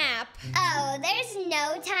for a nap. Oh, there's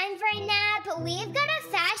no time for a nap. We've got a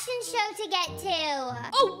fashion show to get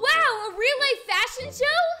to. Oh, wow, a real-life fashion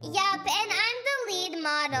show? Yup, and I'm the lead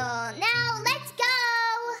model. Now, let's go.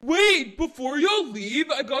 Wait, before y'all leave,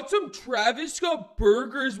 I got some Travis Scott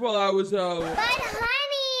burgers while I was out. But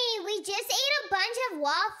honey, we just ate a bunch of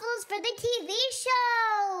waffles for the TV show.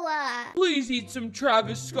 Please eat some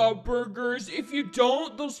Travis Scott burgers. If you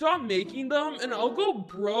don't, they'll stop making them and I'll go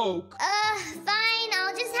broke. Fine,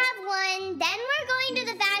 I'll just have one. Then we're going to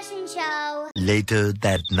the fashion show. Later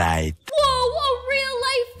that night. Whoa, a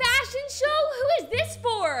real-life fashion show? Who is this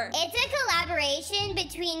for? It's a collaboration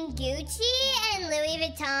between Gucci and Louis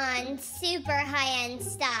Vuitton. Super high-end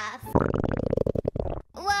stuff.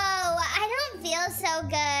 Whoa, I don't feel so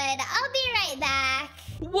good. I'll be right back.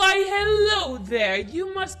 Why, hello there.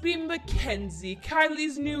 You must be Mackenzie,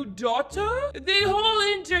 Kylie's new daughter? The whole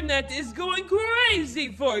internet is going crazy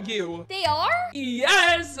for you. They are?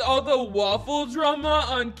 Yes, all the waffle drama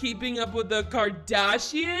on Keeping Up with the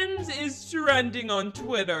Kardashians is trending on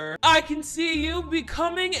Twitter. I can see you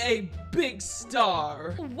becoming a big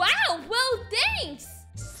star. Wow, well, thanks.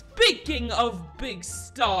 Speaking of big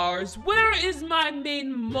stars, where is my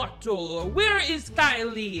main model? Where is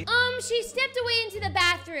Kylie? She stepped away into the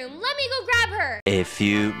bathroom. Let me go grab her. A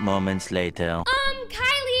few moments later.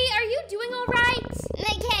 Kylie, are you doing all right?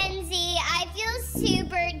 Mackenzie, I feel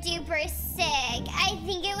super duper sick. I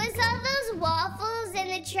think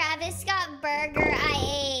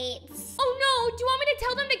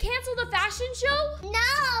fashion show?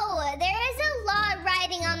 No, there is a law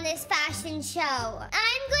riding on this fashion show.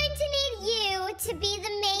 I'm going to need you to be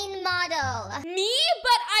the main model. Me?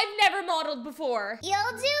 But I've never modeled before.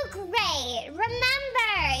 You'll do great.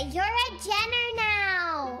 Remember, you're a Jenner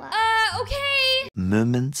now. Okay.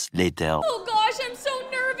 Moments later. Oh gosh, I'm so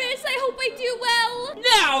nervous. I hope I do well.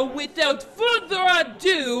 Now, without further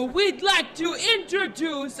ado, we'd like to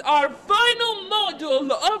introduce our final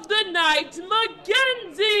model of the night,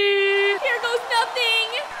 Mackenzie! Here goes nothing.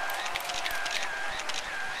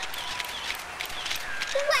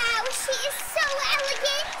 Wow, she is so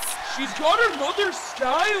elegant. She's got her mother's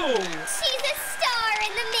style. She's a star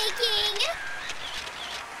in the making.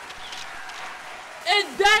 And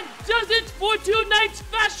that does it for tonight's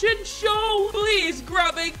fashion show. Please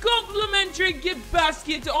grab a complimentary gift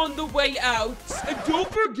basket on the way out. And don't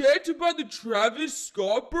forget to buy the Travis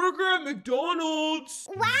Scott burger at McDonald's.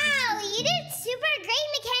 Wow, you did super great,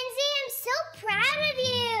 Mackenzie. I'm so proud of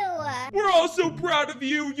you. We're all so proud of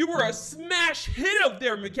you. You were a smash hit up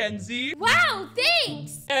there, Mackenzie. Wow,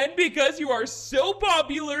 thanks. And because you are so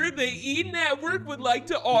popular, the E! Network would like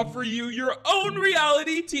to offer you your own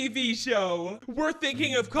reality TV show. We're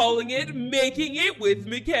thinking of calling it Making It with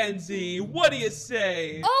Mackenzie. What do you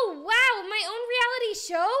say? Oh, wow, my own reality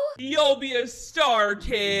show? You'll be a star,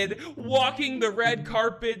 kid. Walking the red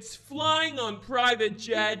carpets, flying on private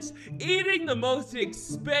jets, eating the most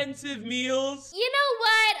expensive meals. You know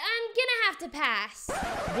what? I'm gonna have to pass.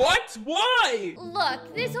 What? Why?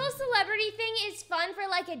 Look, this whole celebrity thing is fun for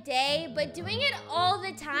like a day, but doing it all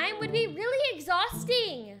the time would be really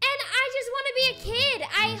exhausting. And I just want to be a kid.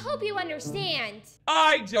 I hope you understand.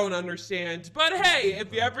 I don't understand, but hey,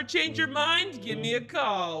 if you ever change your mind, give me a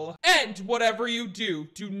call. And whatever you do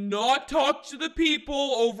not talk to the people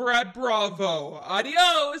over at Bravo.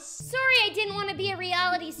 Adios! Sorry I didn't want to be a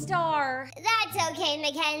reality star. That's okay,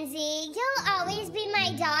 Mackenzie. You'll always be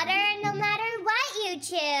my daughter no matter what you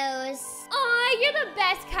choose. Aw, you're the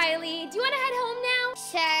best, Kylie. Do you want to head home now?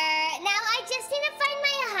 Sure. Now I just need to find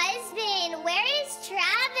my husband. Where is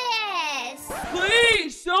Travis?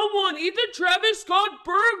 Please, someone eat the Travis Scott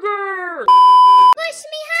burger! Push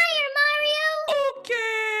me higher, Mario.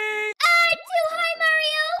 Okay! Too high,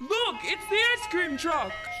 Mario. Look, it's the ice cream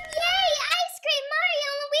truck! Yay, ice cream, Mario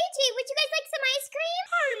and Luigi. Would you guys like some ice cream?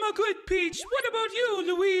 I'm a good Peach. What about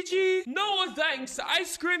you, Luigi? No, thanks.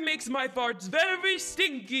 Ice cream makes my farts very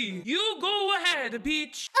stinky. You go ahead,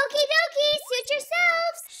 Peach. Okie dokie, suit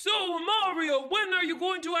yourselves. So, Mario, when are you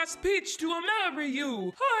going to ask Peach to marry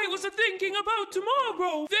you? I was thinking about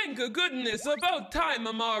tomorrow. Thank goodness, about time,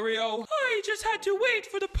 Mario. I just had to wait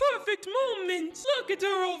for the perfect moment. Look at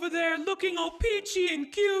her over there, looking all peachy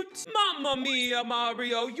and cute. Mamma mia,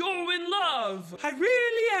 Mario, you're in love. I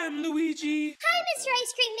really am, Luigi. Hi, Mr.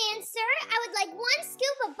 Ice Cream Man, sir. I would like 1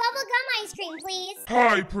 scoop of bubblegum ice cream, please.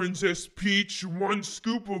 Hi, Princess Peach. 1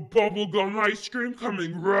 scoop of bubblegum ice cream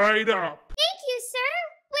coming right up. Thank you, sir.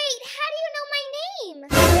 Wait, how do you know my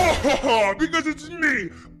name? Because it's me,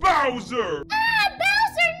 Bowser.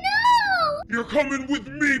 Bowser, no! You're coming with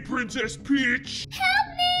me, Princess Peach. Help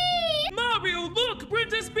me! Mario, look!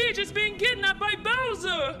 Princess Peach is being kidnapped by Bowser!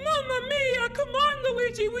 Mamma mia! Come on,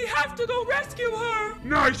 Luigi! We have to go rescue her!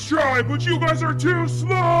 Nice try, but you guys are too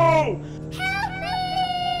slow. Help me!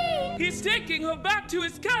 He's taking her back to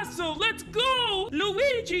his castle! Let's go!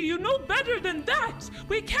 Luigi, you know better than that!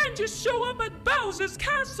 We can't just show up at Bowser's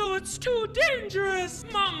castle! It's too dangerous!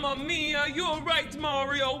 Mamma mia! You're right,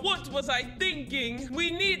 Mario! What was I thinking? We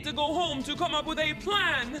need to go home to come up with a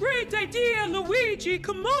plan! Great idea, Luigi!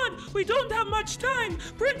 Come on! We don't have much time!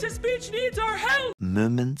 Princess Peach needs our help!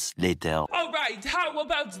 Moments later. Alright, how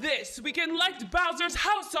about this? We can light Bowser's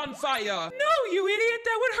house on fire! No, you idiot!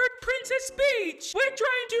 That would hurt Princess Peach! We're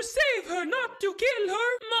trying to save her, not to kill her!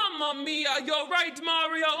 Mamma mia, you're right,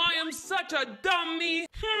 Mario! I am such a dummy!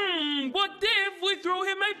 What if we throw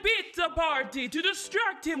him a pizza party to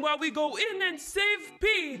distract him while we go in and save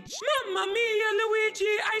Peach? Mamma mia,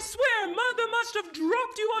 Luigi! I swear, Mother must have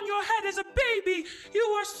dropped you on your head as a baby! You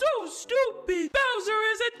are so stupid! Bowser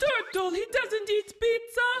is a turtle! He doesn't eat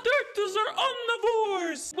pizza! Turtles are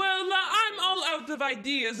omnivores! Well, I'm all out of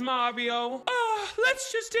ideas, Mario.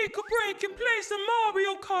 Let's just take a break and play some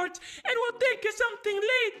Mario Kart, and we'll think of something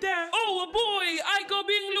later. Oh boy, I go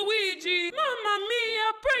being Luigi. Mamma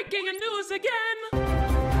mia, breaking news again.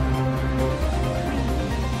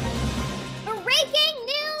 Breaking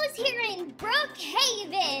news here in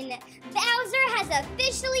Brookhaven. Bowser has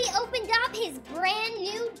officially opened up his brand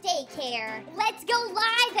new daycare. Let's go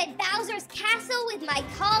live at Bowser's Castle with my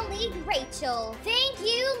colleague Rachel. Thank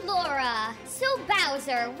you, Laura. So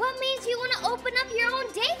Bowser, what made you want to open up your own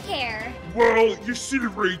daycare? Well, you see,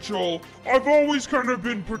 Rachel, I've always kind of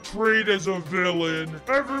been portrayed as a villain.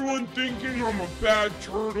 Everyone thinking I'm a bad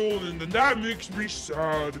turtle, and then that makes me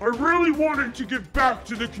sad. I really wanted to give back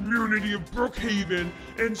to the community of Brookhaven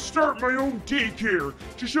and start my own daycare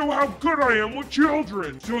to show how good I am with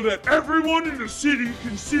children, so that everyone in the city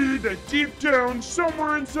can see that deep down,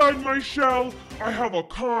 somewhere inside my shell, I have a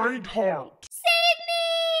kind heart.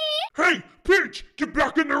 Save me! Hey, Peach, get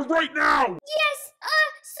back in there right now! Yes,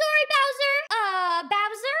 sorry, Bowser.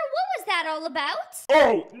 Bowser, what was that all about?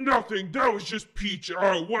 Oh, nothing. That was just Peach,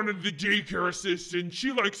 one of the daycare assistants.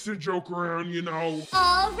 She likes to joke around, you know.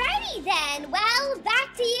 Alrighty then. Well,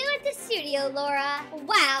 back to you at the studio, Laura.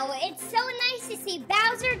 Wow, it's so nice to see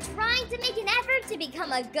Bowser trying to make an effort to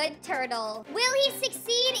become a good turtle. Will he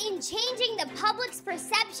succeed in changing the public's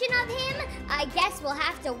perception of him? I guess we'll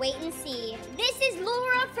have to wait and see. This is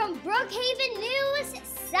Laura from Brookhaven News,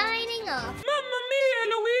 signing off. Mamma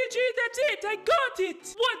mia, Luigi, that's it, I got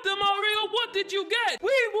it! What, Mario, what did you get?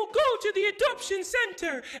 We will go to the adoption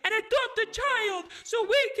center and adopt a child so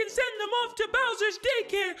we can send them off to Bowser's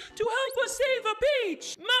daycare to help us save a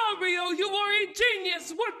Peach! Mario, you are a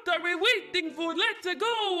genius! What are we waiting for? Let's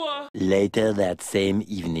go! Later that same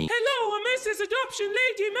evening. Hello, Mrs. Adoption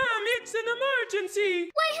Lady, ma'am, it's an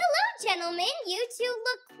emergency! Why, hello, gentlemen. You two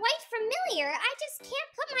look quite familiar. I just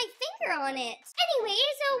can't put my finger on it.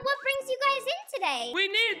 Anyways, what brings you guys in today? We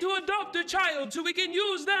need to adopt a child so we can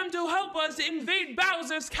use them to help us invade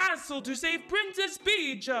Bowser's castle to save Princess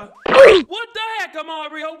Peach. What the heck,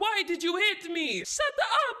 Mario? Why did you hit me? Shut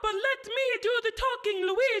up and let me do the talking,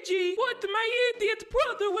 Luigi. What my idiot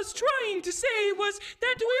brother was trying to say was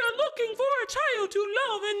that we are looking for a child to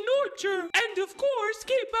love and nurture. And of course,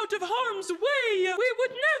 keep out of harm's way. We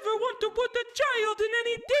would never want to put a child in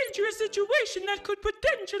any dangerous situation that could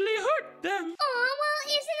potentially hurt them. Aw, well,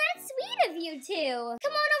 isn't that sweet of you two?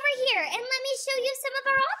 Come on over here and let me show you some of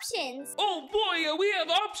our options. Oh boy, we have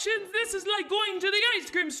options. This is like going to the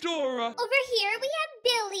ice cream store. Over here we have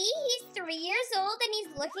Billy. He's 3 years old and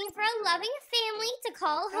he's looking for a loving family to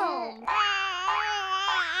call home.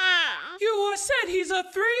 You said he's a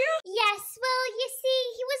 3? Yes, well, you see,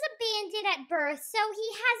 he was abandoned at birth, so he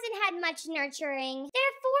hasn't had much nurturing.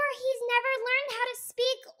 Therefore, he's never learned how to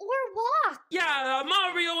speak or walk. Yeah,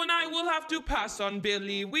 Mario and I will have to pass on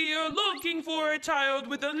Billy. We are looking for a child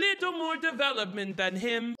with a little more development than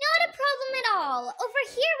him. Not a problem at all. Over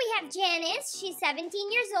here we have Janice. She's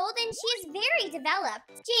 17 years old and she is very developed.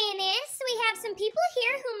 Janice, we have some people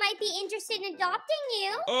here who might be interested in adopting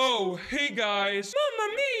you. Oh, hey guys.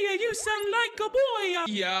 Mamma mia, you sound like a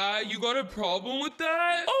boy. Yeah, you got a problem with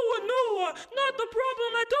that? Oh, no, not a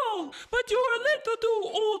problem at all. But you're a little too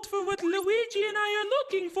old for what Luigi and I are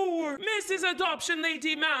looking for. Mrs. Adoption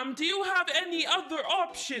Lady, ma'am, do you have any other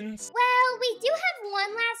options? Well, we do have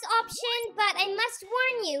one last option, but I must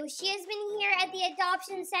warn you, she has been here at the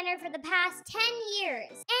adoption center for the past 10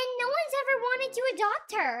 years, and no one's ever wanted to adopt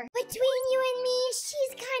her. Between you and me,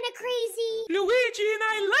 she's kind of crazy. Luigi and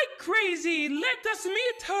I like crazy. Let us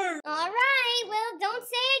meet her. All right, well, don't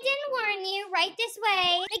say I didn't warn you. Right this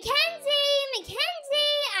way. Mackenzie,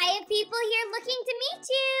 I have people here looking to meet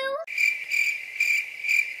you.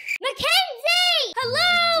 Mackenzie!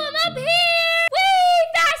 Hello, I'm up here! Whee!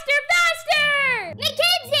 Faster, faster!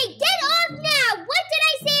 Mackenzie, get off now! What did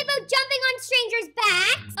I say about jumping on strangers'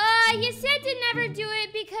 backs? You said to never do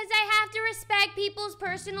it because I have to respect people's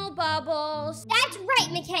personal bubbles. That's right,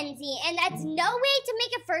 Mackenzie, and that's no way to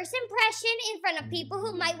make a first impression in front of people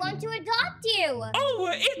who might want to adopt you. Oh,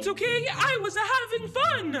 it's okay. I was having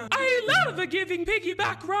fun. I love giving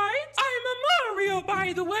piggyback rides. I'm a Mario,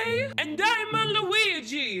 by the way, and I'm a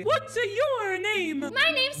Luigi. What's your name?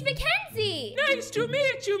 My name's Mackenzie. Nice to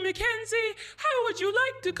meet you, Mackenzie. How would you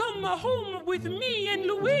like to come home with me and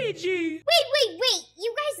Luigi? Wait.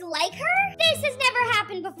 You guys like her? This has never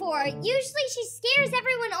happened before. Usually she scares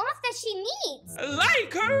everyone off that she meets.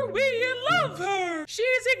 Like her? We love her.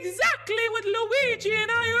 She's exactly what Luigi and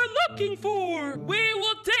I are looking for. We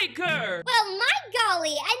will take her. Well, my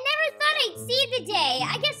golly, I never thought I'd see the day.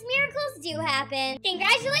 I guess miracles do happen.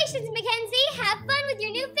 Congratulations, Mackenzie. Have fun with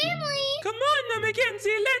your new family. Come on,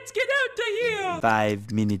 Mackenzie. Let's get out of here.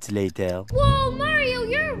 5 minutes later. Whoa, Mario,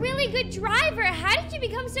 you're a really good driver. How did you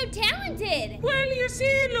become so talented? Well, you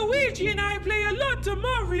see, Luigi and I play a lot of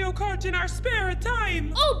Mario Kart in our spare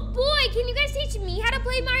time. Oh boy, can you guys teach me how to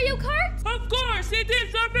play Mario Kart? Of course, it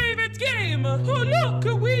is our favorite game. Oh,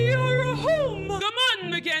 look, we are home. Come on,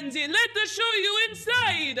 Mackenzie. Let us show you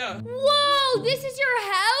inside. Whoa, this is your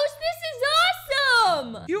house? This is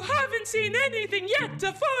awesome! You haven't seen anything yet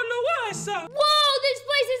to follow us. Whoa, this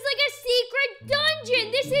place is like a secret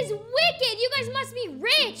dungeon. This is wicked. You guys must be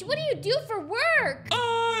rich. What do you do for work?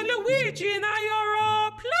 Luigi and I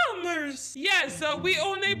are plumbers. Yes, we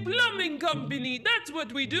own a plumbing company. That's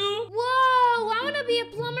what we do. Whoa, I want to be a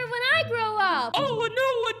plumber when I grow up. Oh,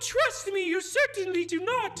 no, trust me, you certainly do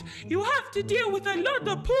not. You have to deal with a lot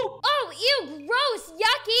of poop. Oh, ew, gross,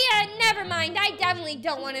 yucky. Never mind, I definitely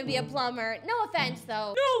don't want to be a plumber. No offense,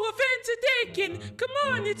 though. No offense taken. Come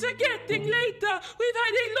on, it's getting late. We've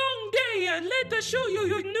had a long day. Let us show you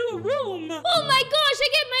your new room. Oh my gosh, I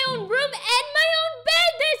get my own room and my own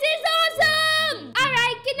bed. This is awesome. All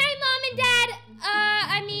right, good night, Mom and Dad.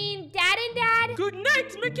 Dad and Dad. Good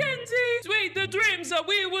night, Mackenzie. Sweet dreams.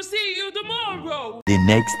 We will see you tomorrow. The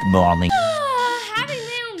next morning. Having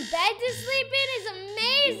my own bed to sleep in is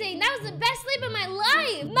amazing. That was the best sleep of my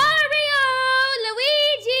life. Mario!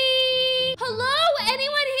 Luigi! Hello?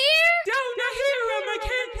 Anyone here? Down here,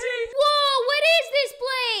 Mackenzie. Whoa, what is this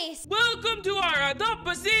place? Welcome to our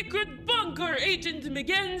top secret bunker, Agent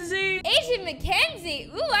Mackenzie. Agent Mackenzie?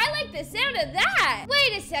 Ooh, I like the sound of that.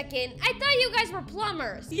 Wait a second. I thought you guys were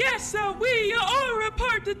plumbers. Yes, we are a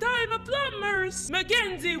part-time plumbers.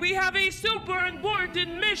 Mackenzie, we have a super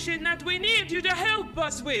important mission that we need you to help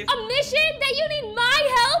us with. A mission? That you need my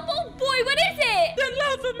help? Oh boy, what is it? The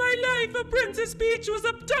love of my life, Princess Peach, was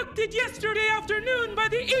abducted yesterday afternoon by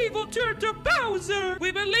the evil turtle Bowser.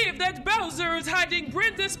 We believe that Bowser is hiding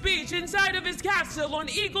Princess Peach inside of his castle on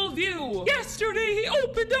Eagle View. Yesterday, he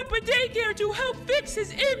opened up a daycare to help fix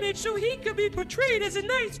his image so he could be portrayed as a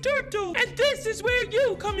nice turtle. And this is where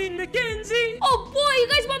you come in, Mackenzie. Oh boy, you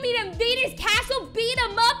guys want me to invade his castle, beat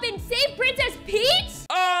him up, and save Princess Peach?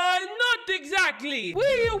 Not exactly.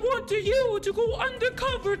 We want you to go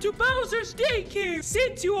undercover to Bowser's daycare.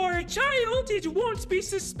 Since you are a child, it won't be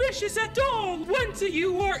suspicious at all. Once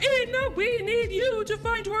you are in, we need you to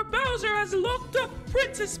find where Bowser has locked up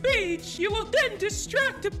Princess Peach. You will then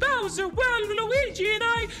distract Bowser while Luigi and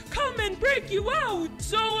I come and break you out.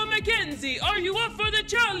 So, Mackenzie, are you up for the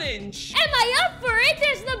challenge? Am I up for it?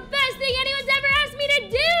 This is the best thing anyone's ever asked me to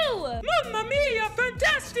do. Mamma mia,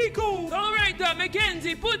 fantastico! All right,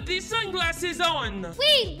 Mackenzie, put these sunglasses on.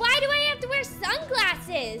 Wait, why do I have to wear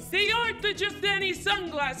sunglasses? They aren't just any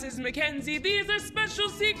sunglasses, Mackenzie. These are special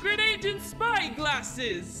secret agent spy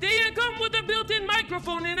glasses. They come with a built-in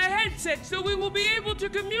microphone and a headset, so we will be able to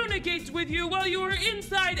communicate with you while you are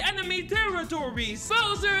inside enemy territories.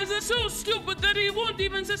 Bowser is so stupid that he won't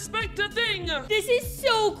even suspect a thing. This is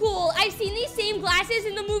so cool. I've seen these same glasses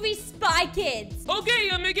in the movie Spy Kids. Okay,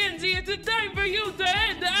 Mackenzie, it's time for you to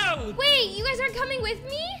head out. Wait, you guys aren't coming with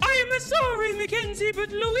me? I am sorry, Mackenzie,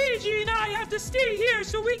 but Luigi and I have to stay here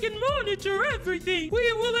so we can monitor everything.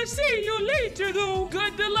 We will see you later, though.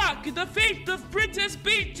 Good luck. The fate of Princess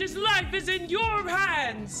Peach's life is in your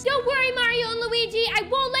hands. Don't worry, Mario and Luigi. I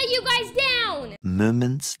won't let you guys down.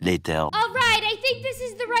 Moments later. All right, I think this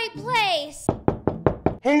is the right place.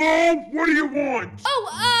 Hello? What do you want?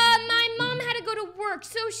 Oh, my mom had to go to work,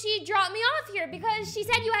 so she dropped me off here because she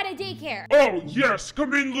said you had a daycare. Oh, yes.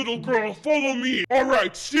 Come in, little girl. Follow me. All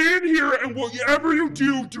right, stay in here, and whatever you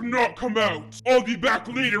do, do not come out. I'll be back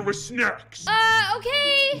later with snacks.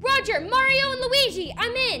 Okay. Roger, Mario, and Luigi,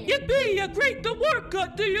 I'm in. Yippee, great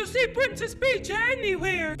work. Do you see Princess Peach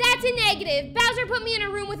anywhere? That's a negative. Bowser put me in a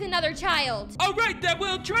room with another child. All right, then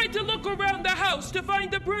we'll try to look around the house to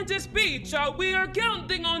find the Princess Peach. We are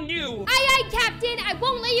counting on you. Aye, Captain. I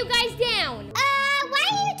won't let you guys down. Why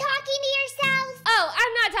are you talking to yourself? Oh,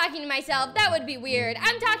 I'm not talking to myself. That would be weird.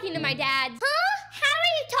 I'm talking to my dad. Huh? How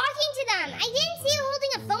are you talking to them? I didn't see you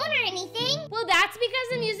holding a phone or anything. Well, that's because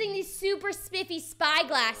I'm using these super spiffy spy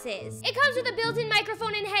glasses. It comes with a built-in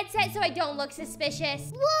microphone and headset so I don't look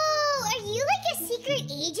suspicious. Whoa, are you like a secret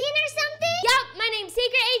agent or something? Yup, my name's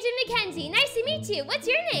Secret Agent Mackenzie. Nice to meet you. What's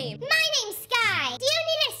your name? My name's Sky. Do you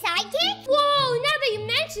need a sidekick? Whoa, now that you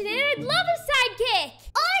mention it, I'd love a sidekick.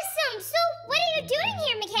 Awesome. So what are you doing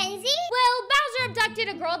here, Mackenzie? Well, Bowser abducted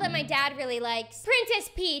a girl that my dad really likes, Princess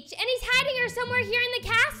Peach, and he's hiding her somewhere here in the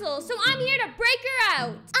castle, so I'm here to break her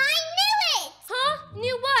out. I knew it! Huh?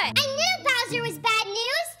 Knew what? I knew Bowser was bad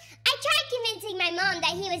news. I tried convincing my mom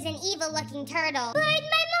that he was an evil-looking turtle, but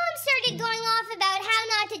my mom started going off about how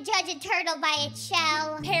not to judge a turtle by its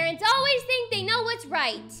shell. Parents always think they know what's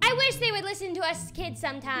right. I wish they would listen to us kids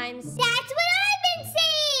sometimes. That's what I've been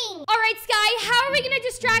saying! All right, Sky, how are we gonna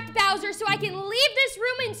distract Bowser so I can leave this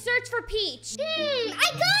room and search for Peach? I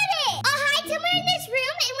got it! I'll hide somewhere in this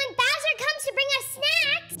room, and when Bowser comes to bring us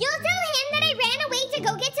snacks, you'll tell him that I ran away to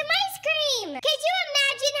go get some ice cream. Could you imagine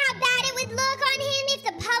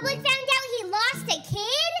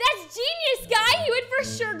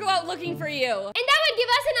looking for you. And that would give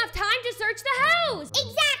us enough time to search the house.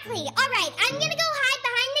 Exactly. All right, I'm gonna go hide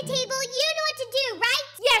behind the table. You know what to do, right?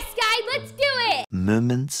 Yes, Sky, let's do it.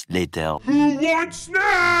 Moments later. Who wants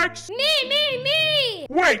snacks? Me.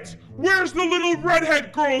 Wait, where's the little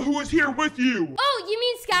redhead girl who was here with you? Oh, you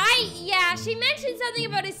mean Sky? Yeah, she mentioned something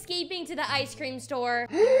about escaping to the ice cream store.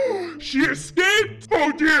 She escaped?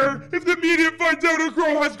 Oh dear, if the media finds out a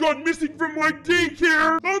girl has gone missing from my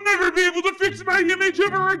daycare, I'll never be able to fix my image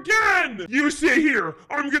of her again. You stay here,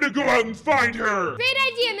 I'm gonna go out and find her. Great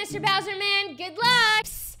idea, Mr. Bowser Man. Good luck.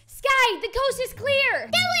 Psst, Sky, the coast is clear.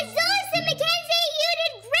 That was awesome, Mackenzie. You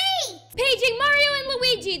did great. Paging Mario and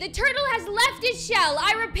Luigi, the turtle has left its shell.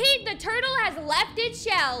 I repeat, the turtle has left its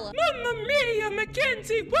shell. Mamma mia,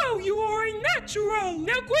 Mackenzie, wow, you are a natural.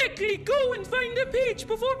 Now quickly, go and find the Peach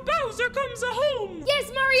before Bowser comes home.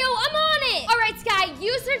 Yes, Mario, I'm on it. All right, Sky,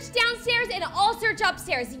 you search downstairs and I'll search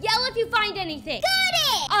upstairs. Yell if you find anything. Got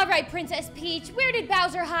it. All right, Princess Peach, where did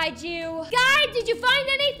Bowser hide you? Sky, did you find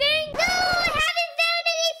anything? No, I haven't found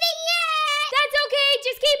anything yet. That's okay,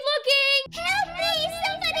 just keep looking. Help me,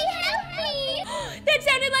 somebody help me. That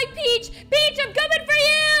sounded like Peach. Peach, I'm coming for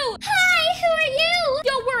you. Hi, who are you?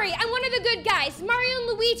 Don't worry, I'm one of the good guys. Mario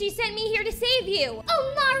and Luigi sent me here to save you. Oh,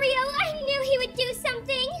 Mario, I knew he would do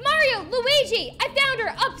something. Mario, Luigi, I found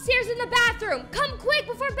her upstairs in the bathroom. Come quick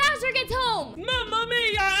before Bowser gets home. Mamma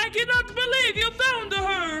mia, I cannot believe you found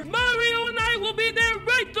her. Mario and I will be there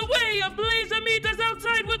right away. Please meet us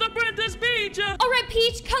outside with the Princess Peach. All right,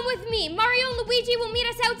 Peach, come with me. Mario and Luigi will meet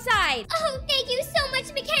us outside. Oh, thank you so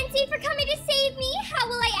much, Mackenzie, for coming to save me. How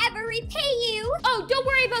will I ever repay you? Oh, don't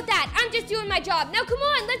worry about that. I'm just doing my job. Now come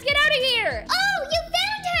on, let's get out of here. Oh, you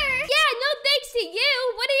found her. Yeah, no thanks to you.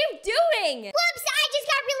 What are you doing? Whoops, I just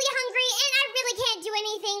got really hungry and I really can't do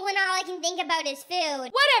anything when all I can think about is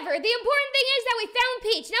food. Whatever. The important thing is that we found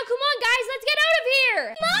Peach. Now come on, guys, let's get out of here.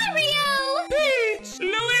 Mario! Peach!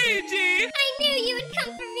 Luigi! I knew you would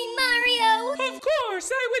come for me, Mario. Of course,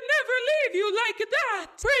 I would never leave you like that.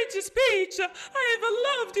 Princess Peach, I have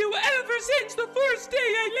loved you ever since the first day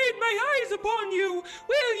I laid my eyes upon you.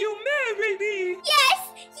 Will you marry me?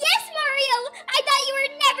 Yes, Mario. I thought you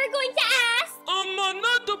were never going to ask.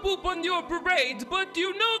 Not to poop on your parade, but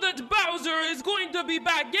you know that Bowser is going to be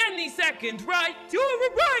back any second, right? You're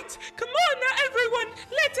right. Come on now, everyone.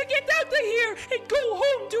 Let's get out of here and go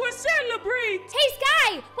home to celebrate. Hey, Sky,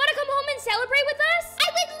 want to come home and celebrate with us? I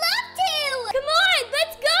would love to. Come on,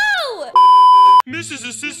 let's go. Mrs.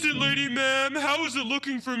 Assistant Lady Ma'am, how is it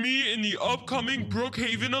looking for me in the upcoming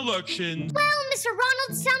Brookhaven election? Well, Mr.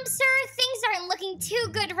 Ronald Stump, sir, things aren't looking too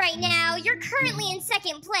good right now. You're currently in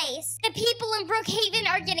second place. The people in Brookhaven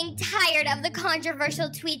are getting tired of the controversial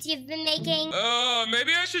tweets you've been making.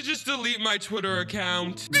 Maybe I should just delete my Twitter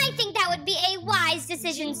account. I think that would be a wise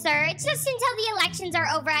decision, sir. Just until the elections are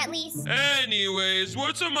over, at least. Anyways,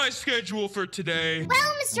 what's on my schedule for today?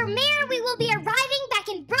 Well, Mr. Mayor, we will be arriving back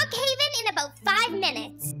in Brookhaven in about 5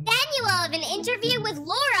 minutes. Then you will have an interview with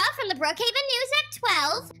Laura from the Brookhaven News at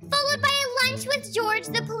 12, followed by a lunch with George,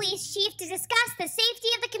 the police chief, to discuss the safety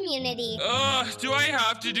of the community. Do I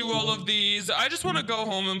have to do all of these? I just want to go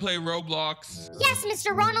home and play Roblox. Yes,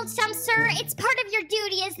 Mr. Ronald Stump, sir. It's part of your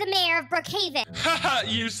duty as the mayor of Brookhaven. Haha,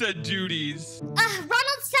 you said duties.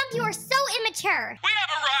 Ronald Stump, you are so immature. We have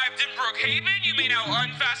arrived in Brookhaven. You may now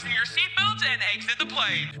unfasten your seatbelts and exit the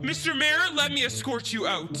plane. Mr. Mayor, let me escort you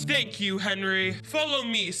out. Thank you, Henry. Follow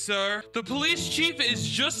me, sir. The police chief is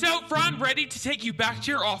just out front, ready to take you back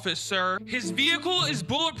to your office, sir. His vehicle is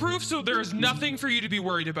bulletproof, so there is nothing for you to be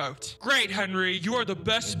worried about. Great, Henry. You are the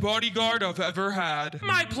best bodyguard I've ever had.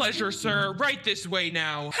 My pleasure, sir. Right this way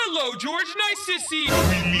now. Hello, George. Nice to see you.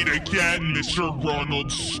 We meet again, Mr.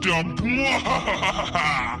 Ronald Stump.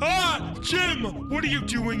 Jim, what are you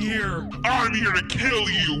doing here? I'm here to kill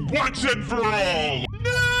you once and for all.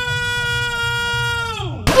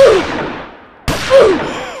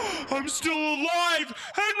 I'm still alive!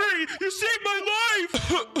 Henry, you saved my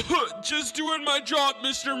life! Just doing my job,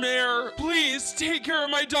 Mr. Mayor. Please, take care of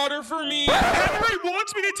my daughter for me. Henry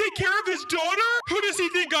wants me to take care of his daughter? Who does he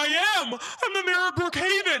think I am? I'm the mayor of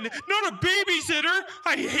Brookhaven, not a babysitter.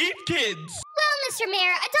 I hate kids. Well, Mr.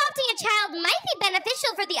 Mayor, adopting a child might be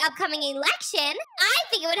beneficial for the upcoming election. I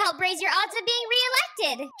think it would help raise your odds of being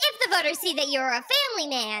re-elected, if the voters see that you're a family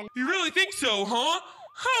man. You really think so, huh?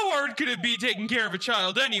 How hard could it be taking care of a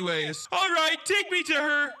child anyways? All right, take me to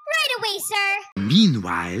her. Right away, sir.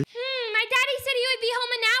 Meanwhile, My daddy said he would be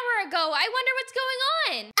home an hour ago. I wonder what's going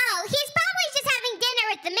on. Oh, he's probably just having dinner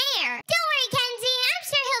with the mayor. Don't worry, Kenzie. I'm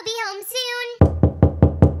sure he'll be home soon.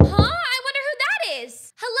 Huh? I wonder who that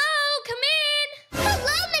is. Hello, come in.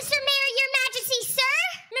 Hello, Mr. Mayor, your majesty, sir.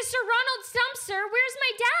 Mr. Ronald Stump, sir, where's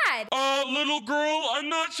my dad?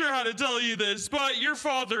 not sure how to tell you this, but your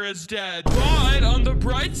father is dead. But on the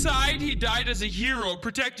bright side, he died as a hero,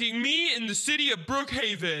 protecting me in the city of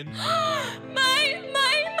Brookhaven.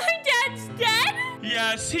 my dad's dead?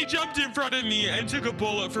 Yes, he jumped in front of me and took a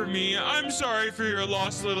bullet for me. I'm sorry for your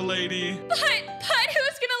loss, little lady. But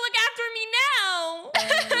who's gonna look after me now?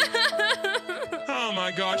 Oh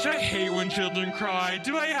my gosh, I hate when children cry.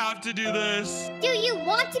 Do I have to do this? Do you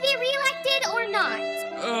want to be reelected or not?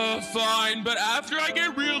 Fine, but after I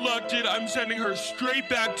get reelected, I'm sending her straight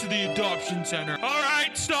back to the adoption center. All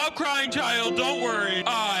right, stop crying, child. Don't worry.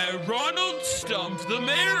 I, Ronald Stump, the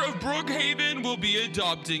mayor of Brookhaven, will be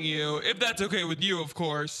adopting you. If that's okay with you, of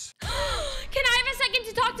course. Can I have a second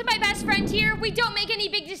to talk to my best friend here? We don't make any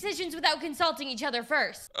big decisions without consulting each other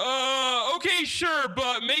first. Okay, sure,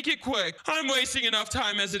 but make it quick. I'm wasting enough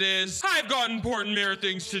time as it is. I've got important mayor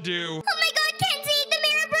things to do. Oh my god, Kenzie! The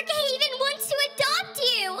mayor of Brookhaven wants to adopt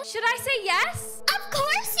you! Should I say yes? Of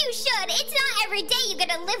course you should! It's not every day you get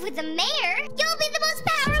to live with the mayor! You'll be the most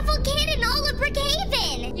powerful kid in all of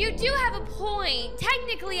Brookhaven! You do have a point.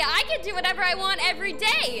 Technically, I can do whatever I want every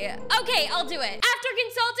day. Okay, I'll do it. After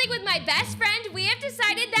consulting with my best friend, we have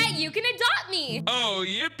decided that you can adopt me. Oh,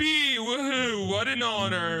 yippee! Woohoo! What an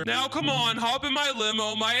honor. Now, come on, hop in my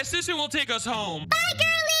limo. My assistant will take us home. Bye,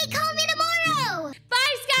 girlie! Call me tomorrow!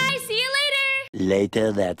 Bye, Sky. See you later.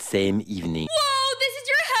 Later that same evening. Whoa, this is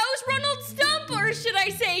your house, Ronald Stump, or should I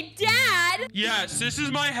say Dad? Yes, this is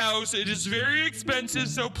my house. It is very expensive,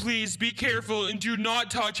 so please be careful and do not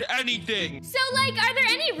touch anything. So, like, are there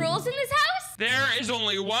any rules in this house? There is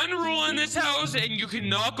only one rule in this house, and you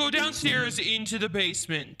cannot go downstairs into the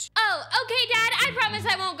basement. Oh, okay, Dad. I promise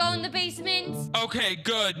I won't go in the basement. Okay,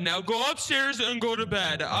 good. Now go upstairs and go to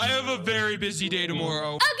bed. I have a very busy day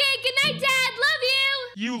tomorrow. Okay, good night, Dad. Love you.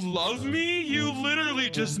 You love me? You literally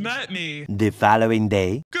just met me. The following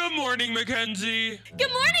day. Good morning, Mackenzie.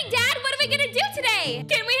 Good morning, Dad. What are we gonna do today?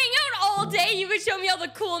 Can we hang out all day? You could show me all the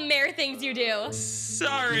cool mayor things you do.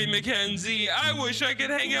 Sorry, Mackenzie. I wish I could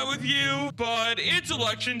hang out with you, but it's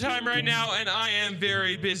election time right now, and I am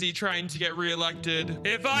very busy trying to get reelected.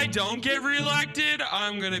 If I don't get reelected,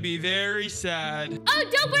 I'm gonna be very sad. Oh,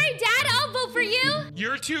 don't worry, Dad. I'll vote for you.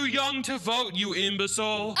 You're too young to vote, you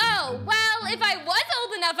imbecile. Oh, well, if I was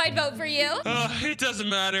old enough, I'd vote for you. It doesn't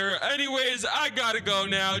matter. Anyways, I gotta go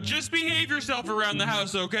now. Just behave yourself around the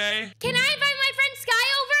house, okay? Can I invite my friend Sky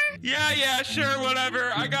over? Yeah, sure,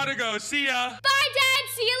 whatever. I gotta go. See ya. Bye, Dad.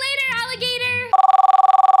 See you later, alligator.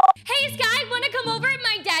 Hey, Sky, wanna come over?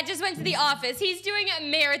 My dad just went to the office. He's doing a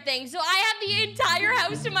mayor thing, so I have the entire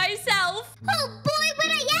house to myself. Oh boy,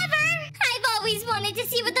 would I ever! I've always wanted to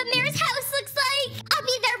see what the mayor's house looks like! I'll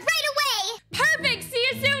be there right away! Perfect. See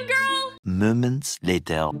you soon, girl. Moments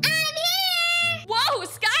later. I'm here! Whoa,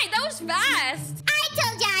 Sky, that was fast. I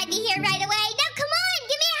told you I'd be here right away! Now come on,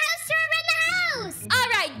 give me a house tour around the house! All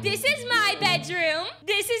right, this is my bedroom.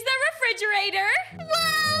 This is the refrigerator.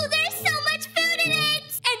 Whoa, there's so much food in it!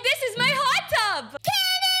 And this is my hot tub.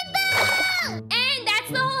 Cannonball! And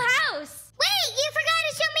that's the whole house. Wait, you forgot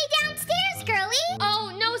to show me downstairs, girlie!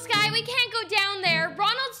 Oh, no, Sky, we can't go down there.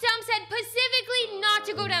 Ronald Stump said specifically not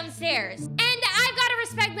to go downstairs. And I've got to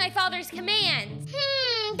respect my father's commands.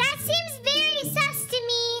 That seems very sus to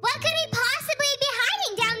me. What could he possibly be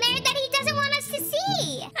hiding down there that he doesn't want us to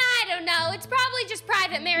see? I don't know. It's probably just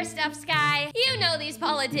private mayor stuff, Sky. You know these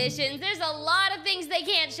politicians. There's a lot of things they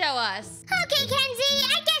can't show us. Okay, Kenzie,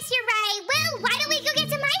 I guess you're right. Well, why don't we go get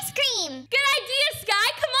some ice cream? Good idea, Sky.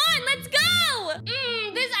 Come on, let's go.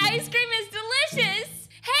 This ice cream is delicious.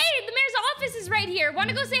 Hey, the mayor's office is right here. Want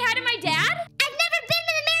to go say hi to my dad? I've never been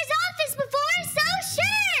to the mayor's office before, so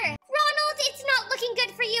sure! Ronald, it's not looking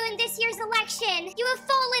good for you in this year's election. You have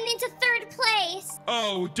fallen into 3rd place.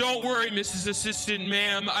 Oh, don't worry, Mrs. Assistant,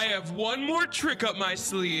 ma'am. I have one more trick up my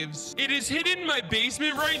sleeves. It is hidden in my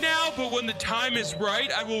basement right now, but when the time is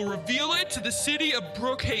right, I will reveal it to the city of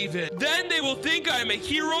Brookhaven. Then they will think I am a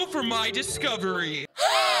hero for my discovery.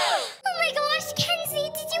 Oh my gosh,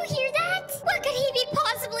 Kenzie, did you hear that? What could he be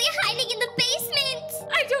possibly hiding in the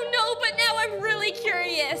basement? I don't know, but now I'm really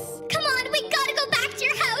curious. Come on, we gotta go back to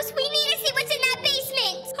your house. We need to see what's in that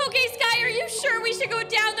basement. Okay, Sky, are you sure we should go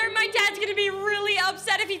down there? My dad's gonna be really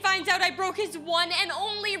upset if he finds out I broke his one and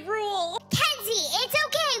only rule. Kenzie, it's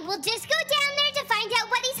okay. We'll just go down there to find out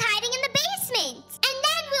what he's hiding in the basement. And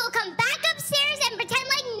then we'll come back upstairs and pretend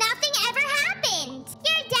like nothing ever happened.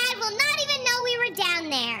 Your dad will not even know we were down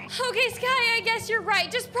there. Okay, Sky, I guess you're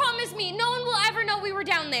right. Just promise me no one will ever know we were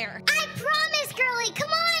down there. I promise, girlie. Come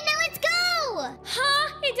on, now let's go. Huh?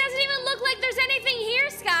 It doesn't even look like there's anything here,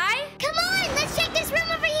 Sky. Come on, let's check this room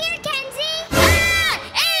over here, Kenzie. Ah!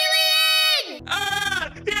 Alien!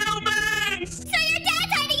 Ah! Humans! So your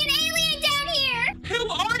dad's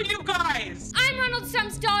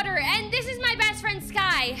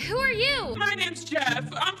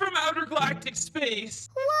space.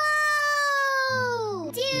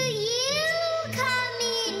 Whoa! Do you come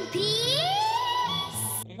in peace?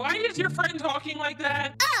 Why is your friend talking like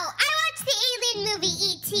that? Oh, I watched the alien movie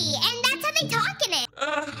E.T., and that's how they talk in it.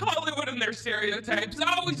 Hollywood and their stereotypes,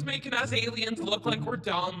 always making us aliens look like we're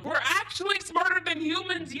dumb. We're actually smarter than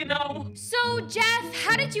humans, you know. So, Jeff,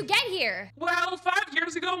 how did you get here? Well, 5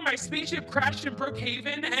 years ago, my spaceship crashed in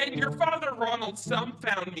Brookhaven, and your father, Ronald Stump,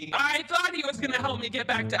 found me. I thought he was gonna help me get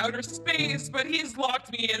back to outer space, but he's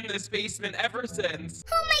locked me in this basement ever since.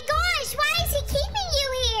 Oh my gosh, why is he keeping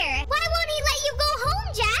you here? Why won't he let you go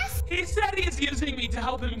home, Jeff? He said he's using me to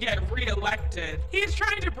help him get re-elected. He's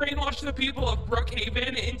trying to brainwash the people of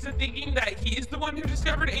Brookhaven into thinking that he's the one who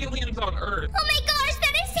discovered aliens on Earth. Oh my gosh,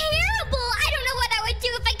 that is terrible. I don't know what I would do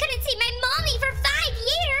if I couldn't see my mommy for 5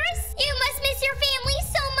 years. You must miss your family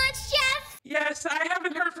so much, Jeff. Yes, I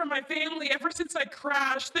haven't heard from my family ever since I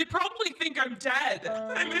crashed. They probably think I'm dead.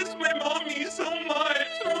 I miss my mommy so much.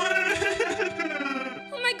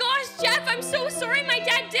 Oh my gosh, Jeff, I'm so sorry my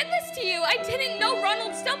dad did this to you. I didn't know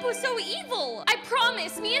Ronald Stump was so evil. I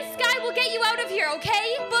promise, me and Sky will get you out of here,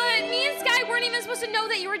 okay? But me and Sky weren't even supposed to know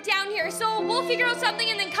that you were down here, so we'll figure out something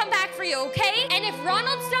and then come back for you, okay? And if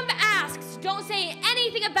Ronald Stump asks, don't say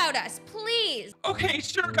anything about us, please. Okay,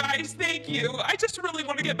 sure, guys, thank you. I just really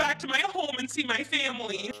want to get back to my home and see my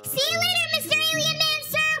family. See you later, Mr. Alien Man,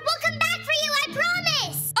 sir. We'll come back for you, I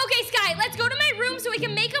promise. Okay, Sky, let's go to my room so we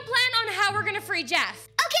can make a plan on how we're gonna free Jeff.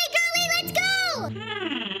 Okay, girly, let's go.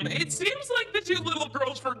 It seems like the 2 little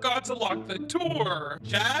girls forgot to lock the door.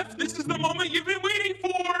 Jeff, this is the moment you've been waiting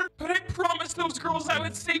for. But I promised those girls I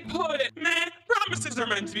would stay put. Meh, promises are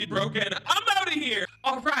meant to be broken. I'm out of here.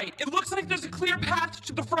 All right, it looks like there's a clear path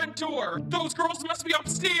to the front door. Those girls must be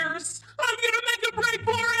upstairs. I'm gonna make a break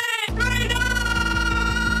for it. Freedom!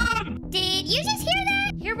 Did you just hear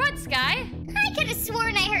that? Hear what, Sky? I could have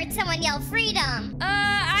sworn I heard someone yell freedom.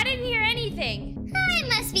 I didn't hear anything. I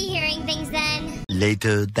must be hearing things then.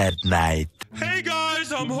 Later that night. Hey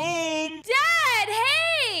guys, I'm home. Dad,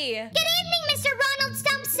 hey! Good evening, Mr. Ronald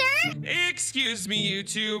Stump, sir. Excuse me, you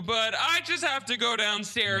two, but I just have to go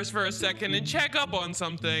downstairs for a second and check up on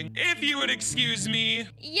something. If you would excuse me.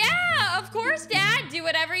 Yeah, of course, Dad. Do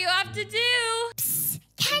whatever you have to do. Psst.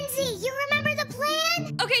 Kenzie, you remember the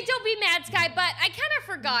plan? Okay, don't be mad, Sky, but I kind of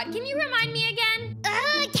forgot. Can you remind me again?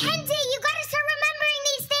 Kenzie, you gotta start remembering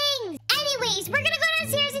these things. Anyways, we're gonna go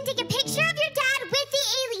downstairs and take a picture of your dad with the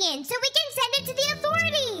alien so we can send it to the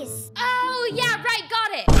authorities. Oh, yeah, right,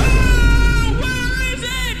 got it. Where is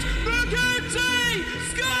it? Mackenzie!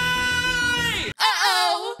 Sky!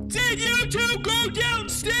 Uh-oh. Did you two go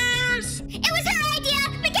downstairs? It was her idea.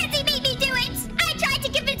 Mackenzie made me do it. I tried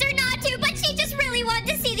to convince her not to, but she just really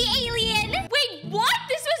wanted to see the alien. Wait, what?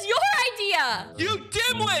 This was your idea. You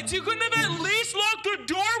dimwits! You couldn't have at least locked the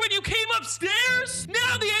door when you came upstairs?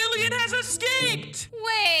 Now the alien has escaped!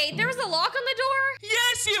 Wait, there was a lock on the door?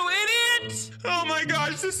 Yes, you idiot! Oh my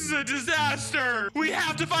gosh, this is a disaster! We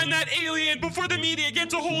have to find that alien before the media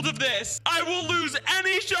gets a hold of this! I will lose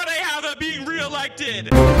any shot I have at being re-elected!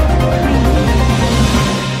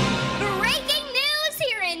 Breaking news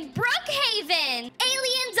here in Brookhaven!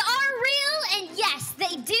 Aliens are real, and yes,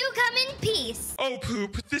 they do come in peace. Oh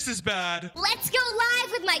poop, this is bad. Let's go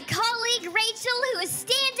live with my colleague Rachel, who is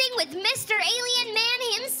standing with Mr. Alien Man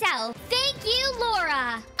himself. Thank you,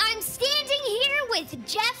 Laura. I'm standing here with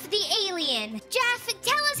Jeff the Alien. Jeff,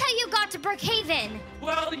 tell us how you got to Brookhaven.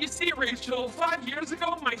 Well, you see, Rachel, 5 years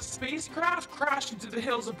ago, my spacecraft crashed into the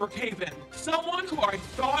hills of Brookhaven. Someone who I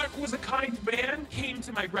thought was a kind man came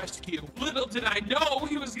to my rescue. Little did I know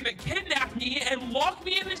he was gonna kidnap me and lock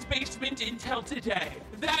me in his basement until today.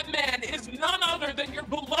 That man is none other than your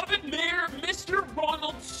beloved mayor, Mr.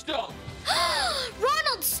 Ronald Stump.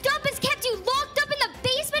 Ronald Stump has kept you locked up in the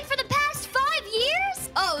basement for the past 5 years?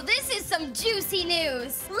 Oh, this is some juicy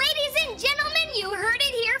news. Ladies and gentlemen, you heard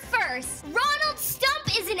it here first. Ronald Stump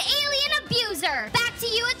is an alien abuser. Back to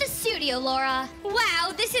you at the studio, Laura.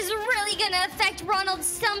 Wow, this is really gonna affect Ronald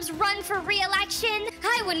Stump's run for re-election.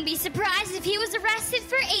 I wouldn't be surprised if he was arrested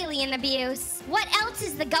for alien abuse. What else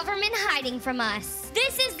is the government hiding from us?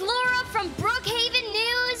 This is Laura from Brookhaven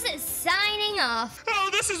News, signing off. Oh,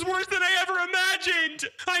 this is worse than I ever imagined.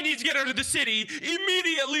 I need to get out of the city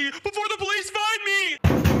immediately before the police find me.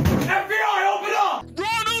 FBI, open up!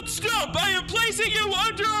 Ronald Stump, I am placing you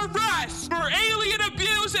under arrest for alien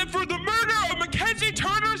abuse and for the murder of Mackenzie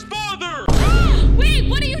Turner's father. Wait,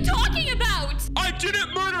 what are you talking about? I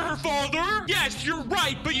didn't murder her father. Yes, you're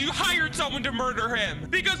right, but you hired someone to murder him.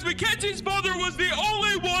 Because Mackenzie's father was the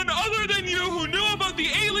only one other than you who knew about the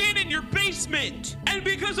alien in your basement. And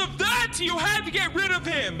because of that, you had to get rid of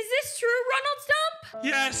him. Is this true, Ronald Stump?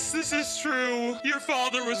 Yes, this is true. Your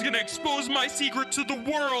father was gonna expose my secret to the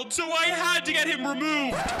world, so I had to get him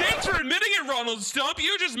removed. Thanks for admitting it, Ronald Stump.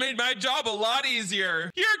 You just made my job a lot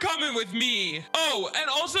easier. You're coming with me. Oh, and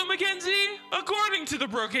also, Mackenzie, according to the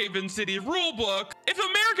Brookhaven City rulebook, if a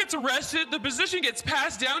mayor gets arrested, the position gets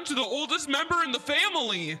passed down to the oldest member in the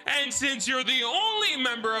family. And since you're the only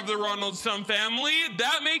member of the Ronald Stump family,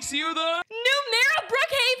 that makes you the New mayor of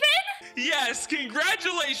Brookhaven? Yes,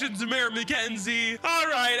 congratulations, Mayor Mackenzie. All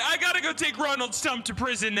right, I gotta go take Ronald Stump to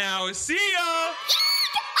prison now. See ya! Oh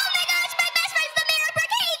my gosh, my best friend's the mayor of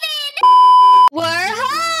Brookhaven! We're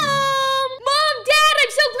home! Mom, Dad,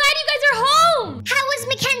 I'm so glad you guys are home! How was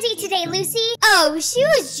Mackenzie today, Lucy? Oh, she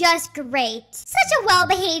was just great. Such a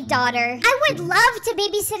well-behaved daughter. I would love to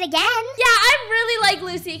babysit again. Yeah, I really like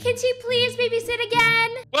Lucy. Can she please babysit again?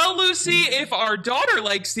 Well, Lucy, if our daughter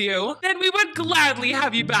likes you, then we would gladly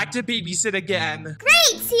have you back to babysit again.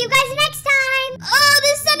 Great, see you guys next time. Oh,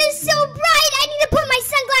 the sun is so bright. I need to put my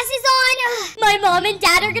sunglasses on. Ugh. My mom and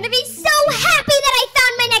dad are gonna be so happy that I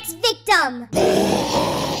found my next victim.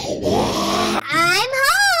 I'm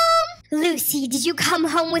home. Lucy, did you come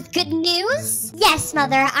home with good news? Yes,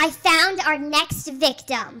 Mother, I found our next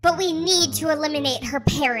victim, but we need to eliminate her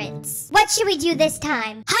parents. What should we do this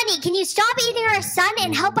time? Honey, can you stop eating our son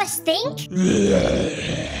and help us think?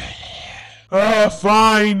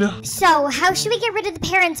 Fine. So, how should we get rid of the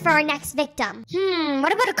parents for our next victim?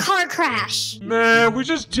 What about a car crash? Man, we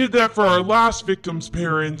just did that for our last victim's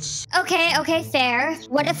parents. Okay, fair.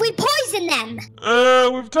 What if we poison them?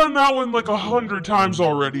 We've done that one like 100 times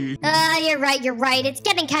already. You're right. It's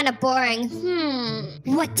getting kind of boring.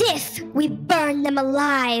 What if we burn them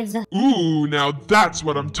alive? Ooh, now that's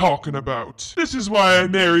what I'm talking about. This is why I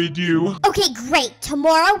married you. Okay, great.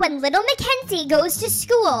 Tomorrow when little Mackenzie goes to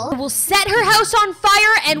school, We'll set her house on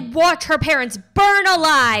fire and watch her parents burn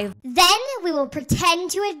alive. then we will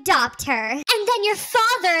pretend to adopt her. And then your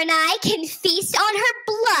father and I can feast on her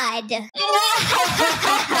blood.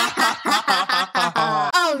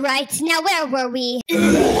 All right, now where were we?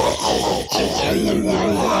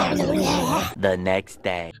 The next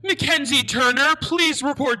day. Mackenzie Turner, please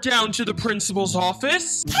report down to the principal's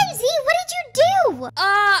office. Kenzie, what did you do?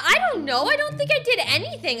 I don't know. I don't think I did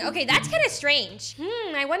anything. Okay, that's kind of strange.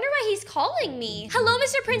 I wonder why he's calling me. Hello,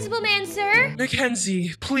 Mr. Principal Man, sir.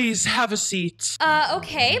 Mackenzie, please have a seat.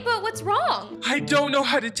 Okay, but what's wrong? I don't know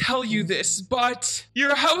how to tell you this, but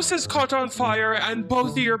your house has caught on fire and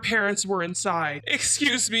both of your parents were inside.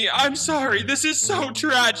 Excuse me, I'm sorry. This is so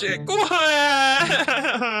tragic. Wait,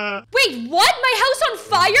 what? My house on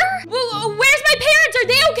fire? Where's my parents? Are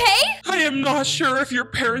they okay? I am not sure if your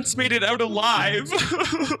parents made it out alive. What?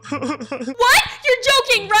 You're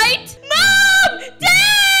joking, right? Mom!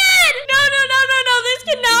 Dad! No, this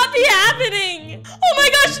cannot be happening. Oh my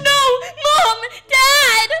gosh, no! Mom!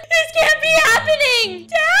 Dad! This can't be happening!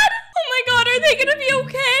 Dad? Oh my god, are they gonna be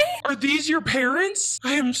okay? Are these your parents?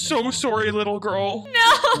 I am so sorry, little girl.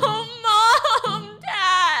 No, Mom!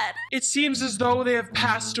 Dad! It seems as though they have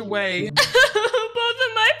passed away. Both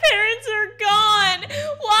of my parents are gone.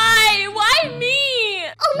 Why? Why me?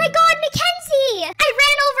 Oh my god, Mackenzie! I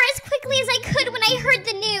ran over as quickly as I could when I heard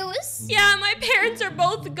the news. Yeah, my parents are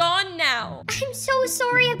both gone now. I'm so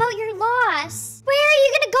sorry about your loss. Where are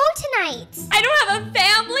you gonna go tonight? I don't have a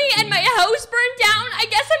family and my house burned down. I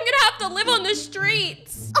guess I'm gonna have to live on the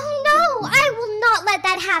streets. Oh no, I will not let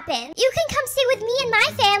that happen. You can come stay with me and my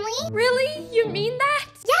family. Really? You mean that?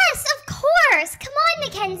 Yes, of course. Come on,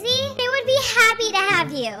 Mackenzie. They would be happy to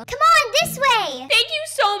have you. Come on, this way. Thank you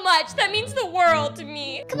so much. That means the world to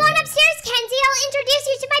me. Come on upstairs, Kenzie. I'll introduce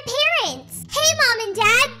you to my parents. Hey, Mom and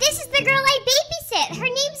Dad. This is the girl I babysit. Her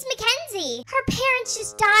name's Mackenzie. Her parents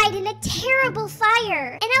just died in a terrible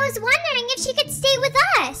fire, and I was wondering if she could stay with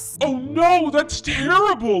us. Oh no, that's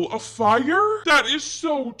terrible. A fire? That is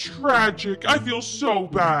so tragic. I feel so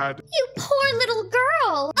bad. You poor little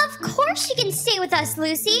girl. Of course she can stay with us,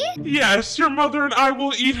 Lucy. Yes, your mother and I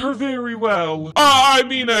will eat her very well.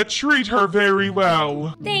 Treat her very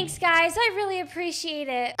well. Thanks, guys. I really appreciate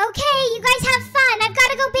it. Okay, you guys have fun. I've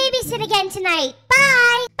got to go babysit again tonight.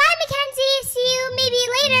 Bye. Bye, Mackenzie. See you maybe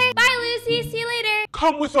later. Bye, Lucy. See you later.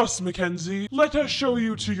 Come with us, Mackenzie. Let us show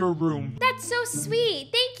you to your room. That's so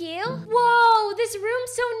sweet. Thank you. Whoa, this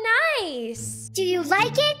room's so nice. Do you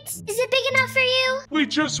like it? Is it big enough for you? We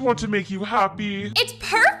just want to make you happy. It's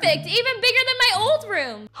perfect. Even bigger than my old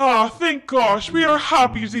room. Ah, thank gosh. We are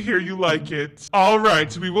happy to hear you like it. All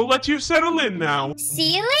right, we will let you settle in now.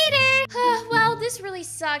 See you later. Well, this really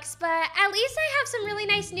sucks, but at least I have some really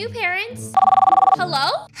nice new parents.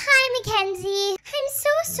 Hello? Hi, Mackenzie. I'm so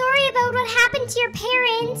sorry about what happened to your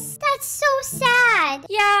parents. That's so sad.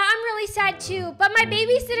 Yeah, I'm really sad too, but my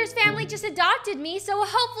babysitter's family just adopted me, so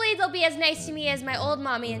hopefully they'll be as nice to me as my old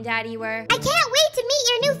mommy and daddy were. I can't wait to meet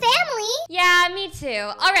your new family. Yeah, me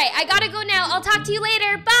too. All right, I gotta go now. I'll talk to you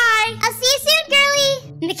later. Bye. I'll see you soon,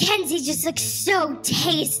 girly. Mackenzie just looks so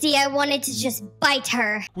tasty. I wanted to just bite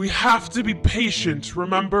her. We have to be patient,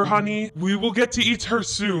 remember, honey? We will get to eat her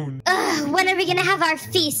soon. Ugh, when are we gonna have our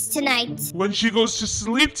feast tonight? When she goes to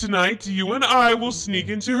sleep tonight, you and I will sneak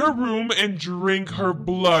into her room and drink her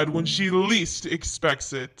blood when she least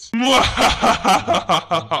expects it.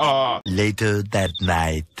 Later that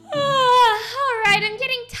night. Alright, I'm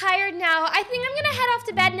getting tired now. I think I'm gonna head off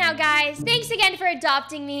to bed now, guys. Thanks again for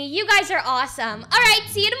adopting me. You guys are awesome. Alright,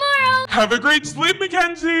 see you tomorrow. Have a great sleep,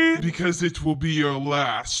 Mackenzie, because it will be your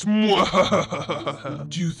last.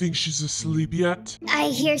 Do you think she's asleep yet? I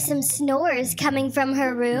hear some snores coming from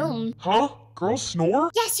her room. Huh? Girls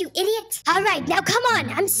snore? Yes, you idiot. All right, now come on.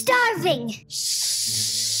 I'm starving.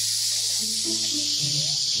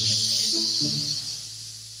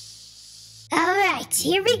 All right,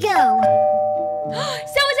 here we go.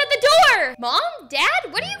 Someone's at the door! Mom? Dad?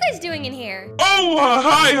 What are you guys doing in here? Oh,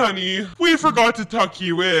 hi, honey. We forgot to tuck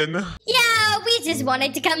you in. Yeah, we just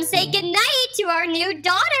wanted to come say goodnight to our new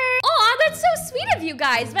daughter. Aw, that's so sweet of you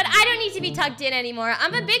guys, but I don't need to be tucked in anymore.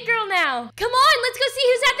 I'm a big girl now. Come on, let's go see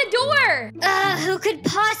who's at the door. Who could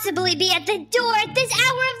possibly be at the door at this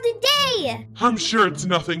hour of the day? I'm sure it's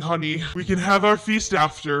nothing, honey. We can have our feast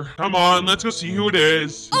after. Come on, let's go see who it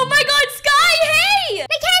is. Oh my god, Sky, hey!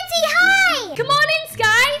 Mackenzie, hi! Come on in,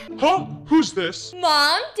 Sky. Huh? Who's this?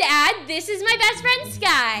 Mom, Dad, this is my best friend,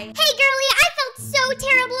 Sky. Hey, girly, I felt so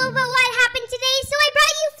terrible about what happened today, so I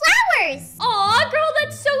brought you flowers. Aw, girl,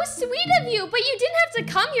 that's so sweet of you, but you didn't have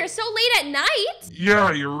to come here so late at night.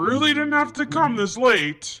 Yeah, you really didn't have to come this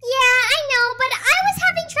late. Yeah, I know, but I was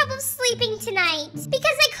having trouble sleeping tonight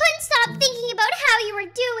because I couldn't stop thinking about how you were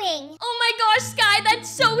doing. Oh my gosh, Sky, that's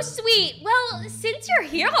so sweet. Well, since you're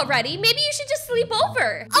here already, maybe you should just sleep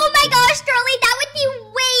over. Oh my gosh, girly, that would be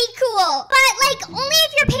way cool. But, like, only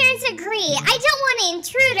if your parents agree. I don't want to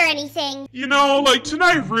intrude or anything. You know, like,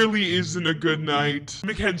 tonight really isn't a good night.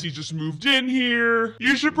 Mackenzie just moved in here.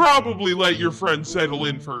 You should probably let your friend settle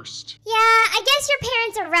in first. Yeah, I guess your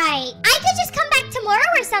parents are right. I could just come back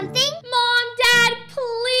tomorrow or something. Mom, Dad,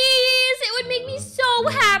 please. It would make me so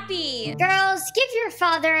happy. Girls, give your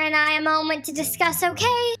father and I a moment to discuss,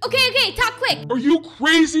 okay? Okay, talk quick. Are you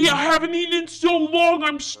crazy? I haven't eaten in so long.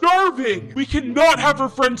 I'm starving. We cannot have our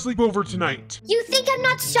friend sleep over tonight. You think I'm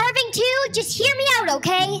not starving too? Just hear me out,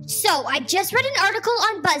 okay? So, I just read an article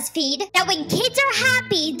on BuzzFeed that when kids are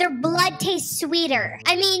happy, their blood tastes sweeter.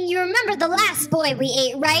 I mean, you remember the last boy we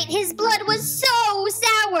ate, right? His blood was so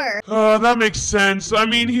sour. That makes sense. I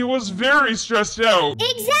mean, he was very stressed out.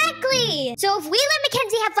 Exactly. So if we let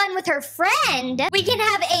Mackenzie have fun with her friend, we can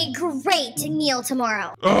have a great meal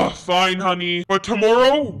tomorrow. Fine, honey. But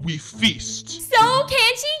tomorrow, we feast. So,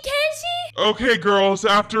 can she? Okay, girls,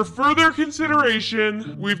 after further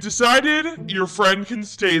consideration, we've decided your friend can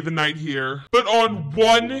stay the night here. But on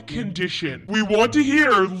one condition. We want to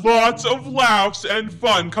hear lots of laughs and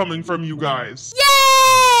fun coming from you guys.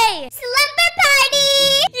 Yay! Slumber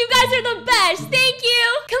party! You guys are the best. Thank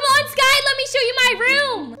you. Come on, Sky. Let me show you my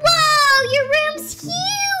room. Whoa, your room's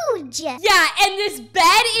huge. Yeah, and this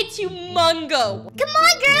bed, it's humongo. Come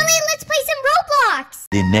on, girly, let's play some Roblox.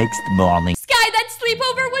 The next morning. Sky, that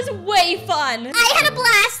sleepover was way fun. I had a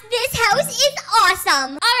blast. This house is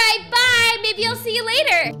awesome. All right, bye. Maybe I'll see you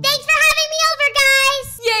later. Thanks for having me over,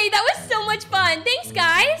 guys. Yay, that was so much fun. Thanks,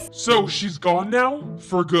 guys. So, she's gone now?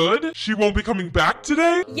 For good? She won't be coming back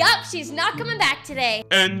today? Yup, she's not coming back today.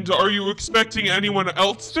 And are you expecting anyone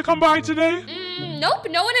else to come by today? Nope,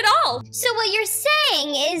 no one at all. So what you're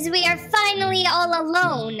saying is we are finally all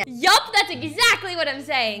alone. Yup, that's exactly what I'm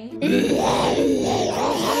saying. Ooh,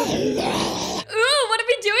 what are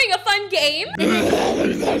we doing? A fun game? Ooh,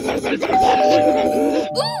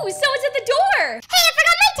 someone's at the door. Hey, I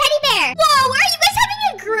forgot my teddy bear. Whoa, are you guys having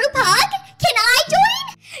a group hug? Can I join?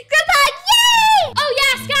 Group hug, yay! Oh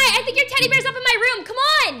yeah, Sky, I think your teddy bear's up in my room. Come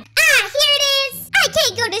on. Ah, here it is. I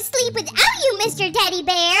can't go to sleep without you, Mr. Teddy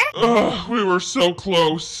Bear. We were so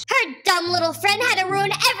close. Her dumb little friend had to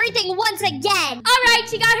ruin everything once again. All right,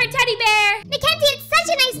 she got her teddy bear. Mackenzie, it's such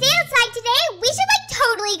a nice day outside today. We should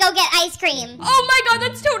totally go get ice cream. Oh my god,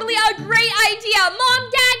 that's totally a great idea. Mom,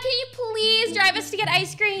 Dad, can you please drive us to get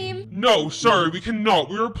ice cream? No, sorry, we cannot.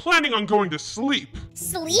 We were planning on going to sleep.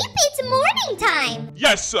 Sleep? It's morning time.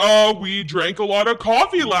 Yes, we drank a lot of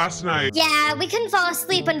coffee last night. Yeah, we couldn't fall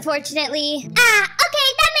asleep, unfortunately. Okay,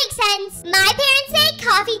 that makes sense. My parents say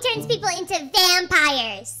coffee turns people into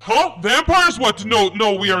vampires. Huh? Vampires? What?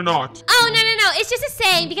 No, we are not. Oh, no. It's just a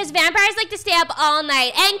saying because vampires like to stay up all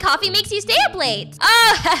night and coffee makes you stay up late.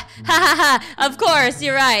 Oh, of course,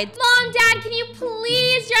 you're right. Mom, Dad, can you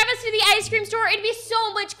please drive us to the ice cream store? It'd be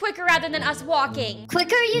so much quicker rather than us walking.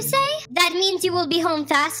 Quicker, you say? That means you will be home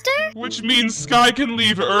faster? Which means Sky can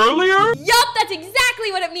leave earlier? Yup, that's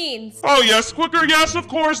exactly what it means. Oh, yes, quicker, yes, of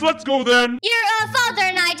course. Let's go then. Your father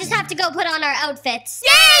and I just have to go put on our outfits.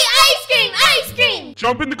 Yay, ice cream, ice cream.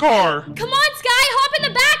 Jump in the car. Come on, Sky, hop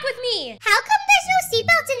in the back with me. How come there's no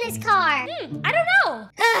seatbelts in this car? I don't know.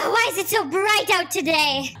 Why is it so bright out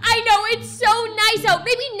today? I know, it's so nice out.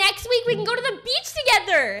 Maybe next week we can go to the beach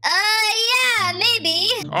together. Yeah, maybe.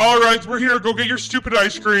 All right, we're here. Go get your stupid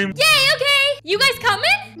ice cream. Yay, okay. You guys coming?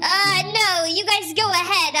 No, you guys go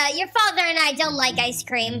ahead. Your father and I don't like ice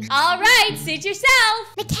cream. All right, suit yourself.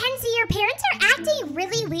 Mackenzie, your parents are acting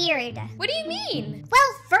really weird. What do you mean? Well,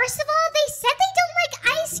 first of all, they said they don't like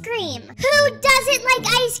ice cream. Who doesn't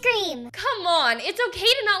like ice cream? Come on, it's okay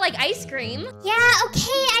to not like ice cream. Yeah,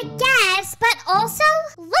 okay, I guess. But also,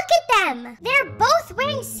 look at them. They're both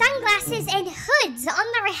wearing sunglasses and hoods on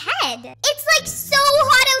their head. It's like so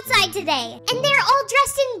hot outside today. And they're all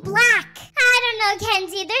dressed in black. I don't know,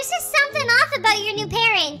 Kenzie. There's just something off about your new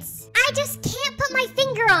parents. I just can't put my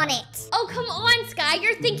finger on it. Oh, come on, Sky.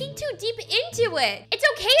 You're thinking too deep into it. It's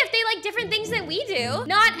okay if they like different things than we do.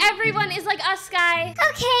 Not everyone is like us, Sky.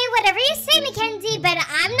 Okay, whatever you say, Mackenzie, but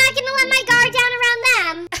I'm not gonna let my guard down around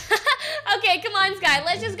them. Okay, come on, Sky.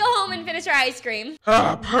 Let's just go home and finish our ice cream.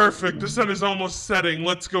 Ah, perfect. The sun is almost setting.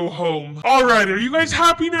 Let's go home. All right, are you guys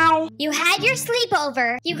happy now? You had your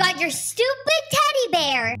sleepover, you got your stupid teddy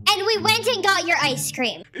bear, and we went and got your ice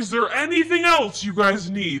cream. Is there anything else you guys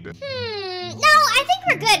need? No, I think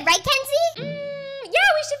we're good, right, Kenzie? Yeah,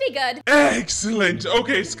 we should be good. Excellent.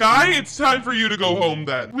 Okay, Sky, it's time for you to go home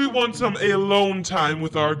then. We want some alone time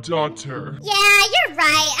with our daughter. Yeah, you're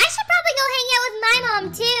right. I should probably go hang out with my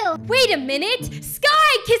mom, too. Wait a minute.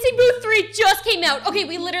 Sky, Kissing Booth 3 just came out. Okay,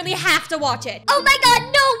 we literally have to watch it. Oh my god,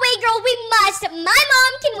 no way, girl. We must. My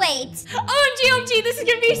mom can wait. OMG, this is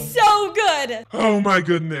gonna be so good. Oh my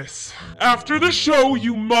goodness. After the show,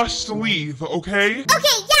 you must leave, okay? Okay,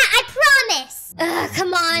 yeah, I promise.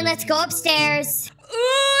 Come on, let's go upstairs.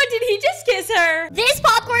 Ooh, did he just kiss her? This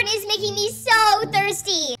popcorn is making me so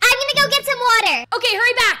thirsty. I'm gonna go get some water. Okay,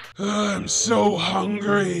 hurry back. I'm so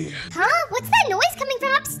hungry. Huh? What's that noise coming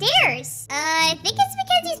from upstairs? I think it's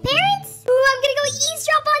Mackenzie's parents. Ooh, I'm gonna go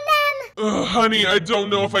eavesdrop on them. Honey, I don't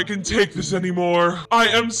know if I can take this anymore. I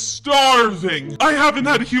am starving. I haven't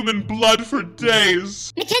had human blood for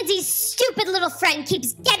days. Mackenzie's stupid little friend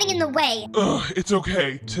keeps getting in the way. It's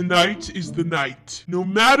okay. Tonight is the night. No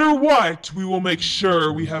matter what, we will make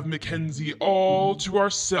sure we have Mackenzie all to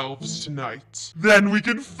ourselves tonight. Then we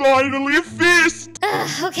can finally feast.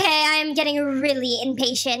 Okay, I am getting really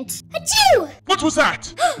impatient. Achoo! What was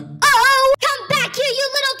that? Uh-oh! Come back here, you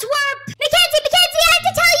little twerp! Mackenzie, I have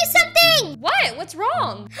to tell you something! What? What's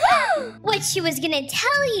wrong? What she was gonna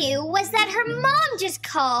tell you was that her mom just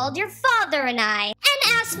called your father and I and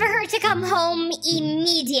asked for her to come home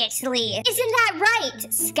immediately. Isn't that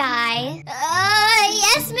right, Sky?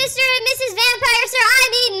 Yes, Mr. and Mrs. Vampire, sir. I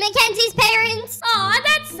mean, Mackenzie's parents. Aw,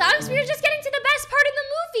 that sucks. We were just getting to the best part in the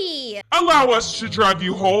movie. Allow us to drive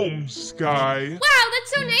you home, Sky. Wow,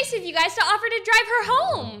 that's so nice of you guys to offer to drive her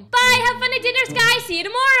home. Bye, have fun at dinner, Sky. See you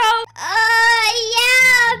tomorrow.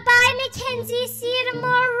 Yeah. Bye, Mackenzie. See you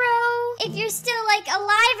tomorrow. If you're still, like,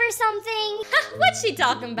 alive or something. What's she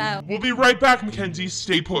talking about? We'll be right back, Mackenzie.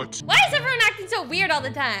 Stay put. Why is everyone acting so weird all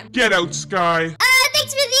the time? Get out, Sky.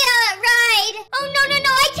 Thanks for the, ride. Oh, no.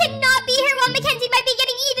 I cannot be here while Mackenzie might be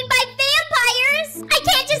getting eaten by vampires. I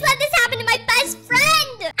can't just let this happen to my best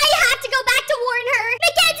friend. I have to go back to warn her.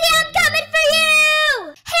 Mackenzie, I'm coming for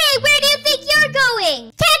you. Hey, where do you think you're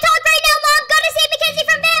going? Can't talk right now, Mom. Gotta save Mackenzie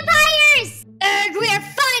from vampires. We're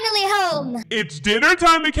finally home. It's dinner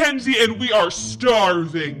time, Mackenzie, and we are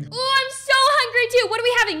starving. Oh, I'm so hungry too. What are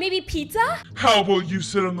we having? Maybe pizza? How about you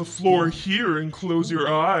sit on the floor here and close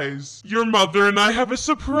your eyes? Your mother and I have a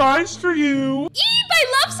surprise for you. Eep, I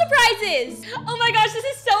love surprises. Oh my gosh, this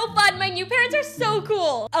is so fun. My new parents are so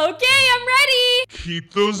cool. Okay, I'm ready.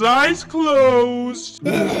 Keep those eyes closed.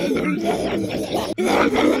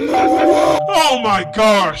 Oh my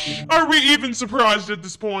gosh. Are we even surprised at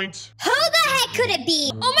this point? Who the heck could it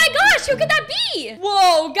be? Oh my gosh, who could that be?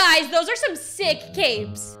 Whoa, guys, those are some sick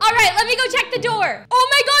capes. All right, let me go check the door. Oh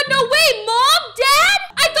my god, no way, Mom, Dad?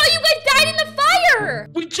 I thought you guys died in the fire.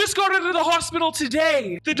 We just got out of the hospital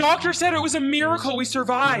today. The doctor said it was a miracle we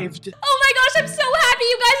survived. survived. Oh my gosh, I'm so happy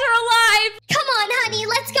you guys are alive. Come on, honey,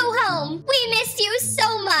 let's go home. We missed you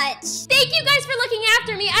so much. Thank you guys for looking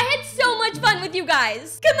after me. I had so much fun with you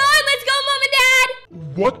guys. Come on, let's go, Mom and Dad.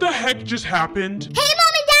 What the heck just happened? Hey,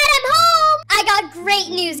 Mom and Dad, I'm home. I got great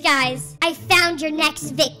news, guys. I found your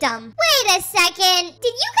next victim. Wait a second.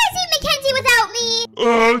 Did you guys eat Mackenzie without me?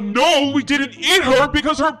 No, we didn't eat her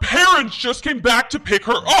because her parents just came back to pick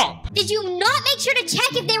her up. Did you not make sure to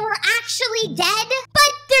check if they were actually dead?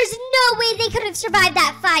 But there's no way they could have survived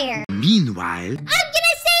that fire. Meanwhile, I'm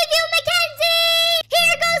gonna save you, Mackenzie!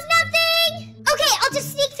 Here goes nothing! Okay, I'll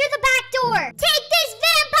just sneak through the back door. Take this,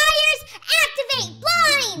 vampires! Activate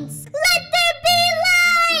blinds! Let there be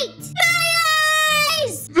light! My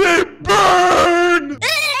eyes! They burn!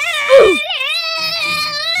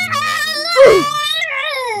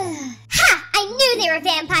 Ha! I knew they were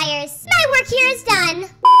vampires. My work here is done.